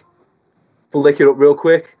like flick it up real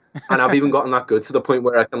quick. And I've even gotten that good to the point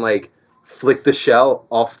where I can like flick the shell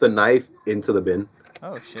off the knife into the bin.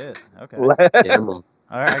 Oh shit! Okay. Yeah, man. All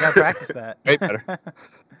right, I gotta practice that. Way better.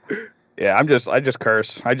 Yeah, I just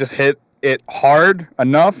curse. I just hit it hard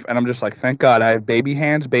enough, and I'm just like, thank God I have baby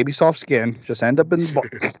hands, baby soft skin. Just end up in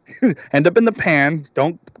the pan.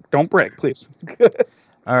 Don't break, please.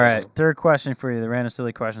 All right, third question for you, the random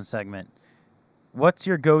silly question segment. What's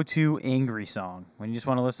your go-to angry song? When you just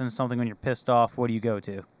want to listen to something when you're pissed off, what do you go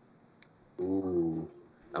to? Ooh,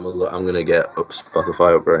 I'm gonna get up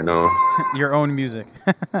Spotify up right now. Your own music.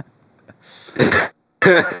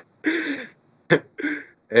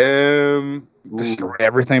 Destroy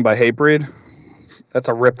Everything by Hatebreed. That's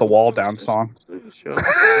a rip the wall down song.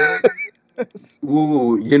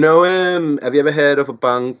 Ooh, you know, have you ever heard of a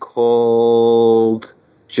band called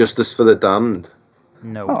Justice for the Damned?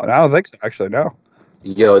 No. Oh, I don't think so, actually, no.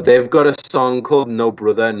 Yo, they've got a song called No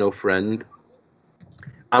Brother, No Friend.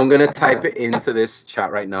 I'm going to type it into this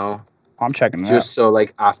chat right now. I'm checking it out. Just so,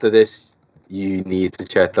 like, after this, you need to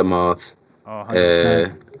check them out. Oh,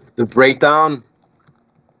 100%. The breakdown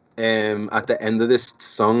at the end of this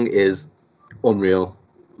song is unreal.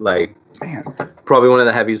 Like, man, probably one of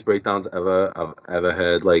the heaviest breakdowns I've ever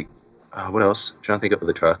heard. Like, what else? I'm trying to think of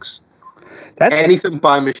other tracks. Anything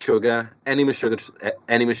by Meshuggah, any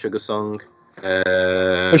Meshuggah song.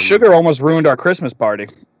 Meshuggah almost ruined our Christmas party.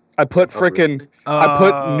 I put I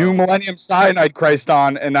put New Millennium Cyanide Christ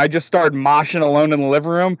on, and I just started moshing alone in the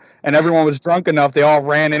living room, and everyone was drunk enough, they all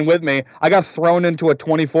ran in with me. I got thrown into a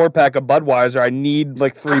 24-pack of Budweiser. I need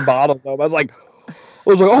like 3 bottles of. I was like,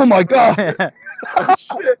 oh my God. Oh,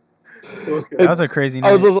 shit. Okay. That was a crazy night.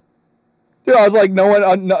 I was like, no one.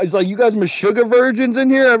 It's like, you guys Meshuggah virgins in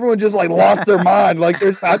here. Everyone just like lost their mind. Like,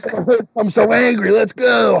 I'm so angry. Let's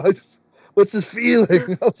go. I was What's this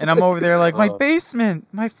feeling? And I'm over there like, my basement,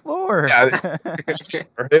 my floor. Yeah,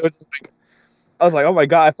 it was just like, I was like, oh my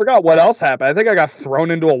God, I forgot what else happened. I think I got thrown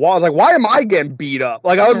into a wall. I was like, why am I getting beat up?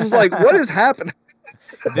 Like, I was just like, what is happening?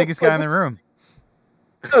 The biggest guy in the room.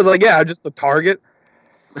 I was like, yeah, I'm just the target.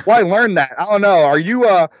 Well, I learned that. I don't know. Are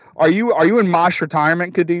you in mosh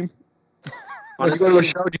retirement, Kadeem? When you go to a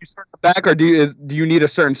show, do you start in the back, or do you need a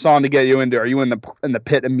certain song to get you into? Are you in the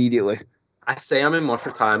pit immediately? I say I'm in mosh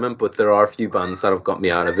retirement, but there are a few bands that have got me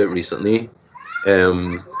out of it recently.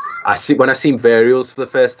 When I seen Varials for the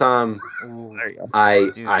first time, Ooh,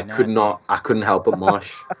 I couldn't help but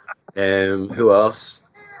mosh. Who else?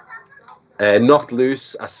 Knocked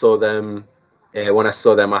Loose. I saw them. When I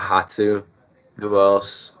saw them, I had to. Who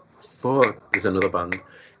else? Fuck. There's another band.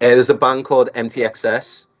 There's a band called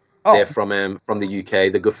MTXS. Oh. They're from the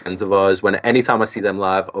UK. They're good friends of ours. Anytime I see them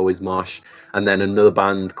live, always mosh. And then another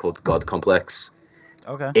band called God Complex.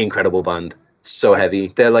 Okay. Incredible band. So heavy.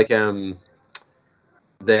 They're like they're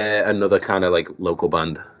another kind of like local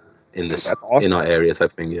band in this awesome. In our area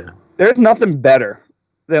type thing. Yeah. There's nothing better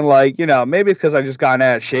than like, maybe it's because I just gotten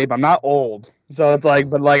out of shape. I'm not old. So it's like,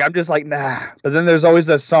 but like, I'm just like, nah. But then there's always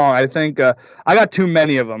that song. I think I got too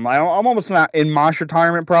many of them. I'm almost not in mosh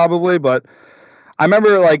retirement probably, but I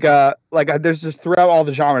remember like there's just throughout all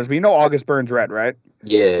the genres. But August Burns Red, right?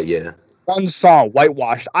 Yeah. One song,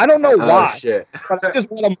 Whitewashed. I don't know why. Shit. But I just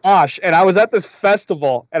want to mosh. And I was at this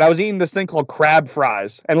festival, and I was eating this thing called crab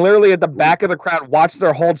fries. And literally at the back of the crowd, watched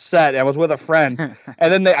their whole set. And I was with a friend.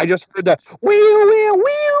 And then I just heard the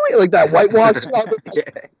wee, like that whitewashed song.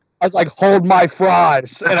 I was like, hold my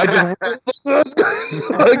fries. And I just,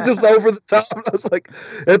 like, just over the top. I was like,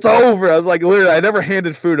 it's over. I was like, literally, I never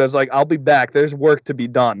handed food. I was like, I'll be back. There's work to be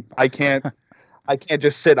done. I can't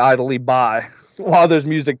just sit idly by while there's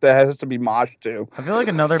music that has to be moshed to. I feel like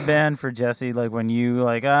another band for Jesse, like when you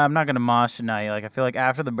like, I'm not going to mosh tonight. Like, I feel like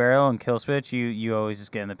after the Barrel and Kill Switch, you always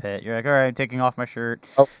just get in the pit. You're like, all right, I'm taking off my shirt.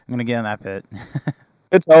 I'm going to get in that pit.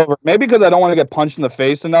 It's over. Maybe because I don't want to get punched in the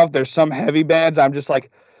face enough. There's some heavy bands I'm just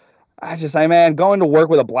like, man, going to work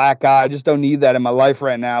with a black guy, I just don't need that in my life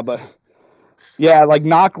right now. But yeah, like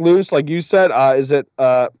Knock Loose, like you said, is it,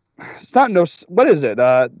 it's not what is it?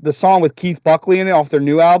 The song with Keith Buckley in it off their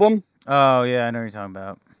new album? Oh, yeah, I know what you're talking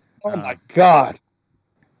about. Oh my God.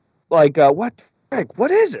 Like, what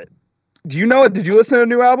is it? Do you know it? Did you listen to a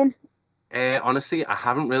new album? Honestly, I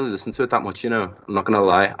haven't really listened to it that much, I'm not going to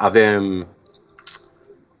lie. I've, there's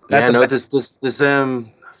I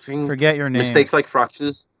think Forget Your Name. Mistakes Like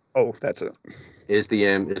Fractures. Oh, that's it. Is the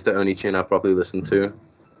only tune I've probably listened to.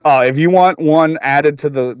 If you want one added to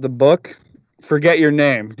the book, Forget Your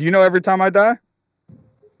Name. Do you know Every Time I Die?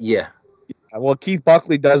 Yeah. Well, Keith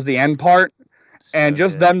Buckley does the end part, and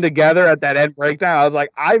just them together at that end breakdown. I was like,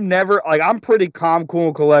 I'm pretty calm, cool,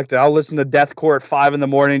 and collected. I'll listen to deathcore at 5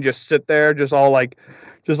 a.m, just sit there, just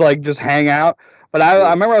hang out. But I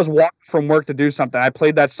remember I was walking from work to do something. I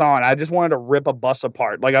played that song. I just wanted to rip a bus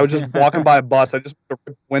apart. Like, I was just walking by a bus. I just ripped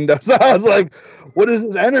windows. I was like, what is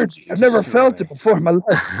this energy? I've never felt it before in my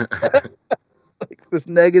life. Like this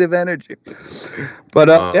negative energy. But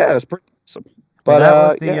yeah, it's pretty awesome. But that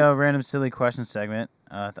was the random silly question segment.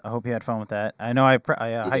 I hope you had fun with that. I know I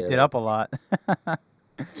hyped it up a lot.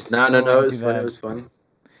 No, it was fun. It was fun.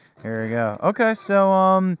 Here we go. Okay,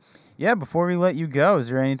 so yeah, before we let you go, is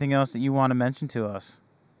there anything else that you want to mention to us?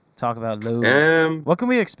 Talk about Loathe. What can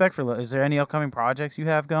we expect for Loathe? Is there any upcoming projects you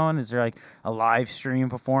have going? Is there like a live stream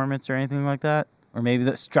performance or anything like that? Or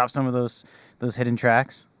maybe drop some of those hidden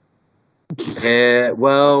tracks?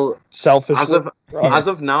 Well, selfishly. As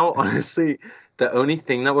of now, honestly, the only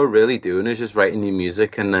thing that we're really doing is just writing new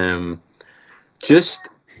music and I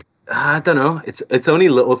don't know. It's only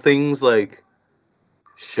little things like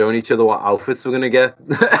showing each other what outfits we're gonna get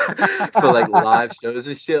for like live shows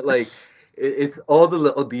and shit. Like it's all the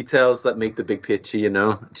little details that make the big picture,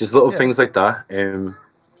 just little things like that.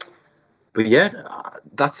 But yeah,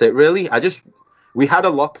 that's it really. We had a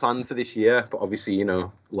lot planned for this year, but obviously,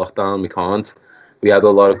 lockdown, we can't. We had a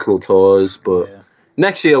lot of cool tours, but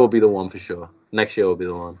next year will be the one for sure. Next year will be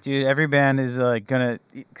the one. Dude, every band is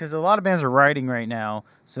because a lot of bands are writing right now,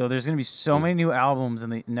 so there's gonna be so many new albums in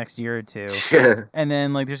the next year or two. Yeah. And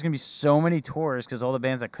then there's gonna be so many tours because all the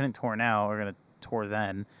bands that couldn't tour now are gonna tour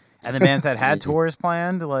then. And the bands that had tours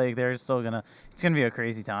planned, they're still it's gonna be a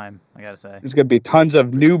crazy time, I gotta say. There's gonna be tons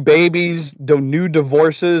of new babies, new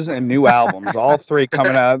divorces, and new albums. All three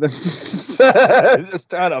coming out. Just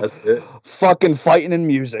kind of fucking fighting in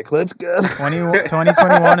music. Let's go.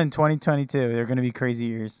 2021 and 2022. They're gonna be crazy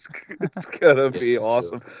years. It's gonna be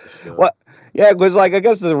awesome. Sure. What? Yeah, because like I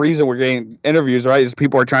guess the reason we're getting interviews, right, is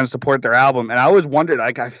people are trying to support their album, and I always wondered,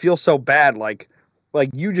 like, I feel so bad, like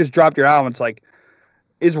you just dropped your album. It's like,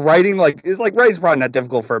 is writing's probably not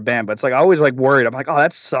difficult for a band, but it's like I always like worried. I'm like, oh,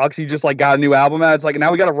 that sucks. You just like got a new album out. It's like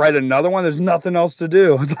now we got to write another one. There's nothing else to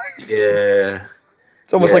do. It's like, Yeah,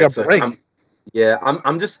 it's almost like a break.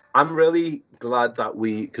 I'm really glad that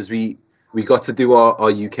we got to do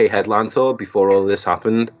our UK headline tour before all this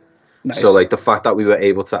happened. Nice. So like the fact that we were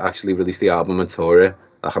able to actually release the album and tour it,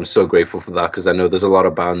 like I'm so grateful for that, because I know there's a lot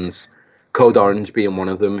of bands, Code Orange being one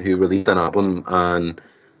of them, who released an album and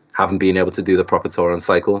haven't been able to do the proper touring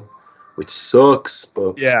cycle, which sucks.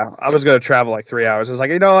 But yeah, I was going to travel like 3 hours. I was like,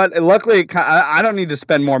 you know what? And luckily, I don't need to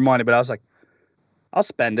spend more money, but I was like, I'll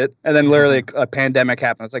spend it. And then literally a pandemic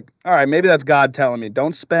happened. It's like, all right, maybe that's God telling me,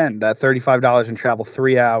 don't spend that $35 and travel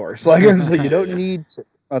 3 hours. Like, it's like, you don't need to.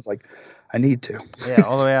 I was like, I need to. Yeah,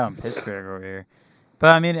 all the way out in Pittsburgh over here.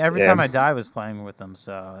 But I mean, every time I die was playing with them,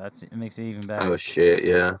 so it makes it even better. Oh shit,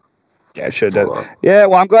 yeah. Yeah, I should have. Yeah,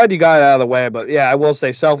 well, I'm glad you got it out of the way, but yeah, I will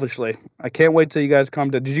say selfishly, I can't wait till you guys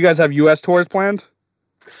come to. Did you guys have U.S. tours planned?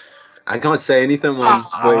 I can't say anything, man.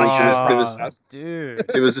 Dude,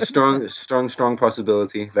 it was a strong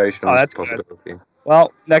possibility. Very strong possibility. Good.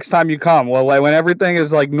 Well, next time you come, when everything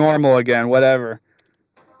is like normal again, whatever,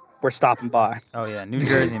 we're stopping by. Oh yeah, New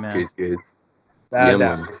Jersey, man. Good. Yeah,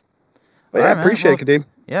 man. But yeah, I appreciate it, Kadeem.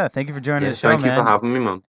 Yeah, thank you for joining the show, man. Thank you for having me,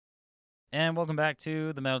 man. And welcome back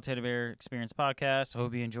to the Metal Teddy Bear Experience Podcast.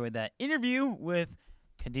 Hope you enjoyed that interview with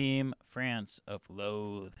Kadeem France of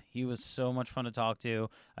Loathe. He was so much fun to talk to.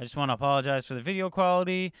 I just want to apologize for the video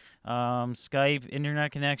quality, Skype,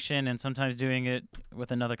 internet connection, and sometimes doing it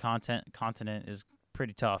with another continent is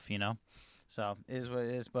pretty tough, you know? So it is what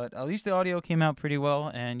it is. But at least the audio came out pretty well,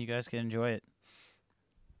 and you guys can enjoy it.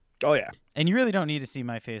 Oh, yeah. And you really don't need to see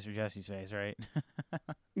my face or Jesse's face, right?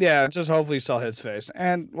 Yeah, just hopefully saw his face,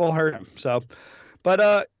 and we'll hurt him. So,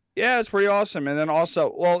 but yeah, it's pretty awesome. And then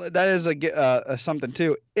also, well, that is a something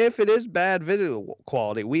too. If it is bad video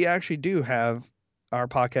quality, we actually do have our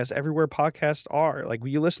podcast everywhere podcasts are. Like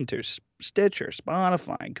you listen to Stitcher,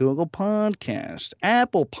 Spotify, Google Podcast,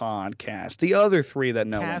 Apple Podcast, the other three that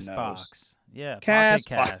no one knows. Yeah, Pocket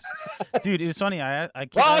Cast. Dude, it was funny. I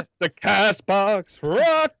rock the Cast Box.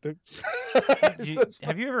 Rock the.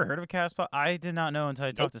 Have you ever heard of Castbox? I did not know until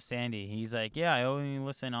I talked to Sandy. He's like, yeah, I only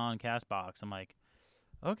listen on Castbox. I'm like,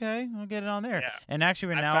 okay, I'll get it on there. Yeah. And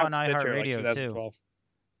actually, we're now on iHeartRadio too.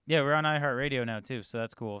 Yeah, we're on iHeartRadio now too, so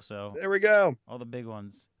that's cool. So there we go. All the big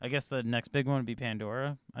ones. I guess the next big one would be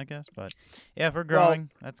Pandora, I guess. But yeah, if we're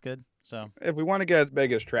growing, that's good. So if we want to get as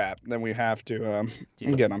big as Trap, then we have to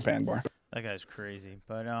get on Pandora. That guy's crazy.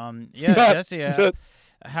 But yeah, Jesse,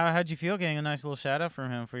 how'd you feel getting a nice little shout out from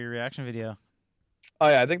him for your reaction video? Oh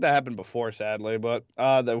yeah, I think that happened before, sadly, but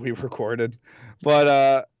that we recorded.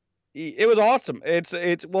 But it was awesome. It's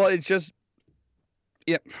just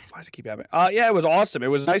yeah. Why does it keep happening? Yeah, it was awesome. It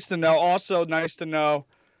was nice to know. Also nice to know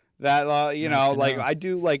that I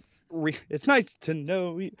do like. It's nice to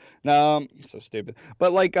know. No, so stupid.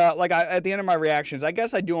 But at the end of my reactions, I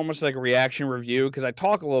guess I do almost like a reaction review because I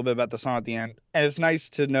talk a little bit about the song at the end, and it's nice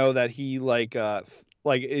to know that he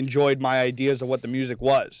enjoyed my ideas of what the music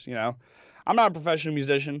was. You know, I'm not a professional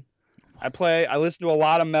musician. I listen to a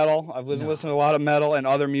lot of metal. I've listened to a lot of metal and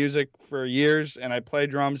other music for years, and I play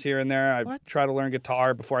drums here and there. I try to learn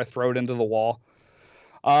guitar before I throw it into the wall.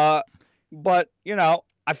 But you know.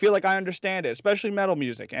 I feel like I understand it, especially metal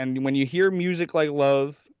music. And when you hear music like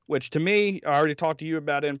Loathe, which to me, I already talked to you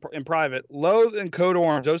about it in private, Loathe and Code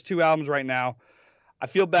Orange, those two albums right now, I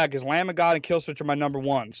feel bad because Lamb of God and Killswitch are my number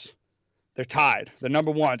ones. They're tied. They're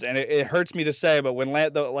number ones. And it hurts me to say, but when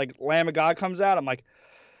Lamb of God comes out, I'm like,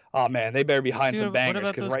 oh, man, they better be hiding some bangers.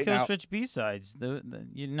 What about those Killswitch B-sides?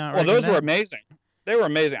 Those were amazing. They were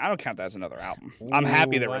amazing. I don't count that as another album. Ooh, I'm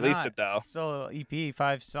happy they released it, though. It's still an EP,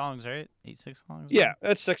 5 songs, right? 6 songs? Yeah,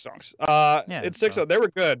 it's 6 songs. It's 6 songs. They were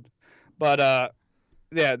good. But,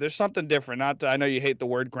 yeah, there's something different. I know you hate the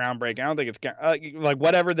word groundbreaking. I don't think it's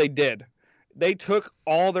whatever they did. They took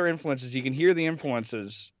all their influences. You can hear the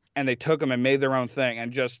influences, and they took them and made their own thing.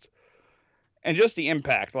 And just the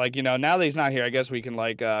impact. Now that he's not here, I guess we can,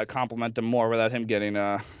 compliment him more without him getting,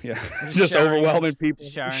 just overwhelming people.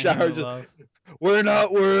 We're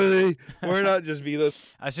not worthy. We're not just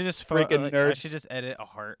Vilas. I should just freaking nerds. I should just edit a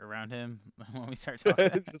heart around him when we start talking.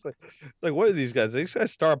 It's like, what are these guys? These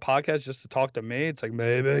guys start a podcast just to talk to me? It's like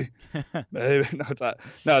maybe. No, it's not.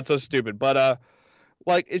 No, it's so stupid. But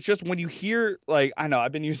it's just when you hear I know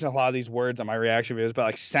I've been using a lot of these words on my reaction videos,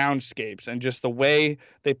 but soundscapes and just the way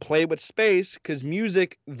they play with space, because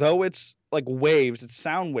music, though it's like waves, it's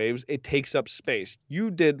sound waves, it takes up space.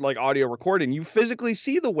 You did like audio recording, you physically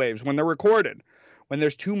see the waves when they're recorded. When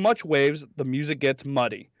there's too much waves, the music gets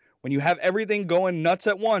muddy. When you have everything going nuts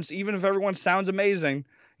at once, even if everyone sounds amazing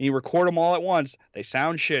and you record them all at once, they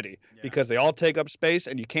sound shitty because they all take up space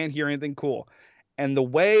and you can't hear anything cool. And the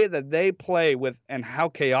way that they play with and how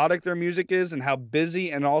chaotic their music is and how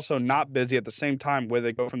busy and also not busy at the same time, where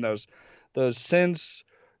they go from those synths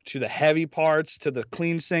to the heavy parts to the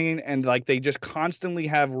clean singing, and like they just constantly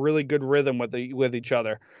have really good rhythm with each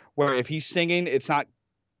other, where if he's singing, it's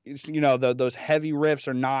those heavy riffs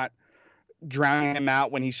are not drowning him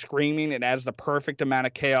out. When he's screaming, it adds the perfect amount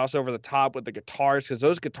of chaos over the top with the guitars, because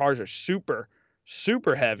those guitars are super,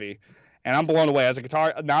 super heavy. And I'm blown away. As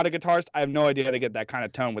not a guitarist, I have no idea how to get that kind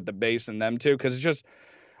of tone with the bass in them too, because it's just,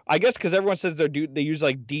 I guess because everyone says they use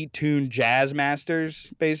like detuned jazz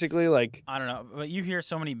masters, basically. Like, I don't know, but you hear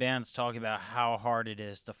so many bands talk about how hard it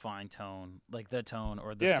is to find tone, like the tone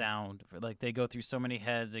or the sound. Like they go through so many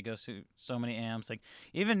heads, they go through so many amps. Like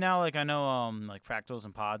even now, like I know, like fractals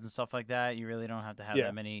and pods and stuff like that. You really don't have to have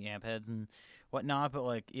that many amp heads and whatnot. But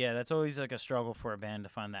like, that's always like a struggle for a band to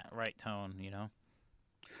find that right tone, you know.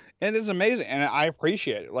 And it's amazing, and I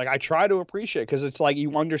appreciate it. Like I try to appreciate it, because it's like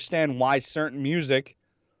you understand why certain music,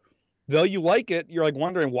 though you like it, you're like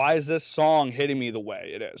wondering, why is this song hitting me the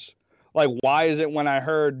way it is? Like, why is it when I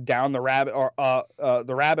heard Down the Rabbit or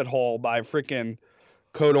the Rabbit Hole by freaking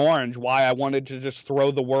Code Orange, why I wanted to just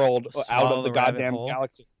throw the world out of the goddamn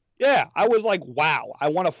galaxy? Yeah, I was like, wow, I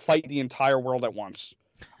want to fight the entire world at once.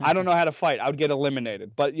 I don't know how to fight. I would get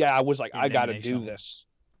eliminated. But yeah, I was like, I got to do this.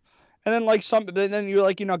 And then like then you're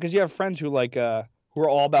like, because you have friends who like who are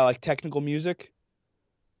all about like technical music.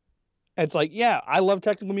 It's like, yeah, I love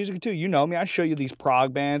technical music too. You know me. I show you these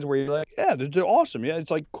prog bands where you're like, yeah, they're awesome. Yeah, it's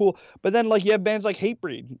like cool. But then like you have bands like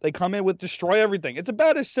Hatebreed. They come in with Destroy Everything. It's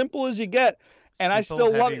about as simple as you get, and I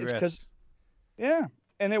still love it because,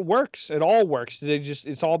 and it works. It all works.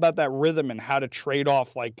 It's all about that rhythm and how to trade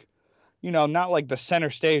off, like, not like the center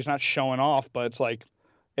stage, not showing off, but it's like,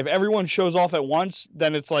 if everyone shows off at once,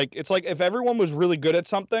 then it's like if everyone was really good at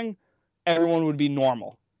something, everyone would be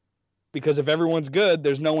normal. Because if everyone's good,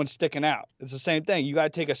 there's no one sticking out. It's the same thing. You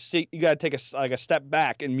got to take a step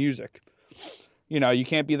back in music. You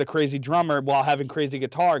can't be the crazy drummer while having crazy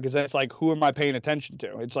guitar, because that's like, who am I paying attention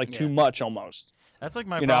to? It's like too much almost. That's like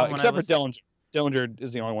my problem. Except for Dillinger. Dillinger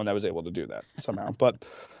is the only one that was able to do that somehow. But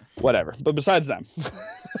whatever. But besides them.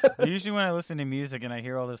 Usually when I listen to music and I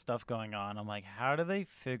hear all this stuff going on, I'm like, how do they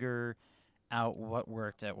figure out what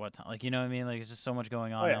worked at what time? Like, you know what I mean? Like, it's just so much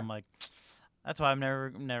going on. I'm like, that's why I'm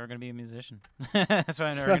never going to be a musician. That's why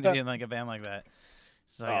I'm never going to be in like a band like that.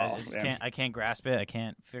 So I can't grasp it. I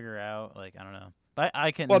can't figure out, like, I don't know. But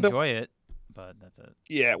I can enjoy it, but that's it.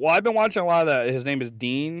 Yeah. Well, I've been watching a lot of his name is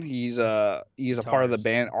Dean. He's a part of the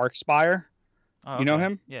band Arcspire. Oh, okay. You know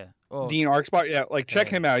him? Yeah. Well, Dean Arcspire. Yeah. Like, check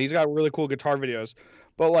him out. He's got really cool guitar videos.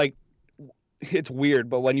 But like, it's weird.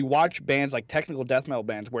 But when you watch bands like technical death metal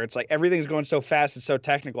bands where it's like everything's going so fast, it's so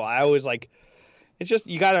technical, I always like, it's just,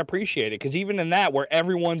 you got to appreciate it, because even in that, where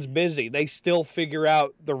everyone's busy, they still figure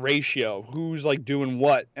out the ratio, who's like doing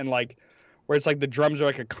what, and like where it's like the drums are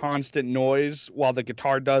like a constant noise while the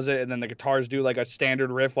guitar does it, and then the guitars do like a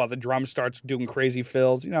standard riff while the drum starts doing crazy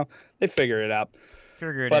fills. They figure it out.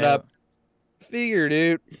 Figured out.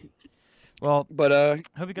 Well, but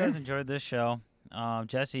hope you guys enjoyed this show.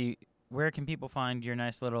 Jesse, where can people find your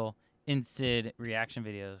nice little Insid reaction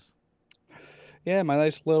videos? Yeah, my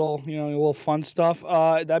nice little, little fun stuff.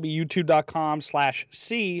 That'd be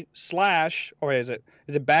youtube.com/c/ or is it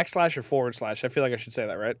backslash or forward slash? I feel like I should say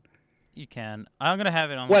that, right? You can. I'm going to have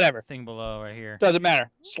it on whatever the thing below right here. Doesn't matter.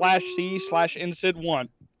 /c/insid1.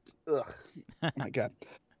 Ugh. Oh my God.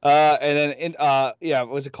 And then,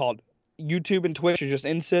 what's it called? YouTube and Twitch are just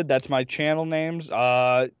Insid. That's my channel names.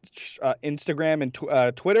 Instagram and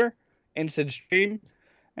Twitter, Insid Stream.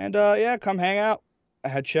 And, come hang out.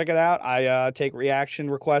 Check it out. I take reaction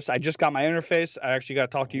requests. I just got my interface. I actually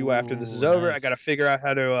got to talk to you after this is over. Nice. I got to figure out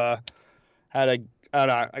how to I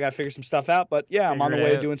got to figure some stuff out. But yeah, I'm on the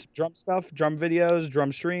way to doing some drum stuff, drum videos,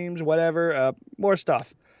 drum streams, whatever, more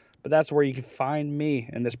stuff. But that's where you can find me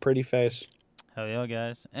in this pretty face. Hell yeah,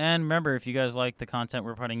 guys. And remember, if you guys like the content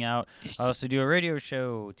we're putting out, I also do a radio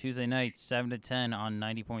show Tuesday nights, 7 to 10 on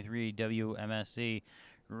 90.3 WMSC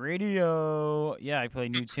Radio. Yeah, I play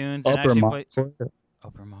new tunes.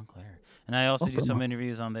 Upper Montclair. And I also do some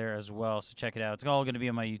interviews on there as well, so check it out. It's all going to be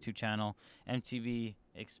on my YouTube channel, MTB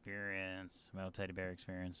Experience, Metal Teddy Bear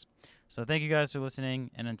Experience. So thank you guys for listening,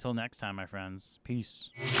 and until next time, my friends, peace.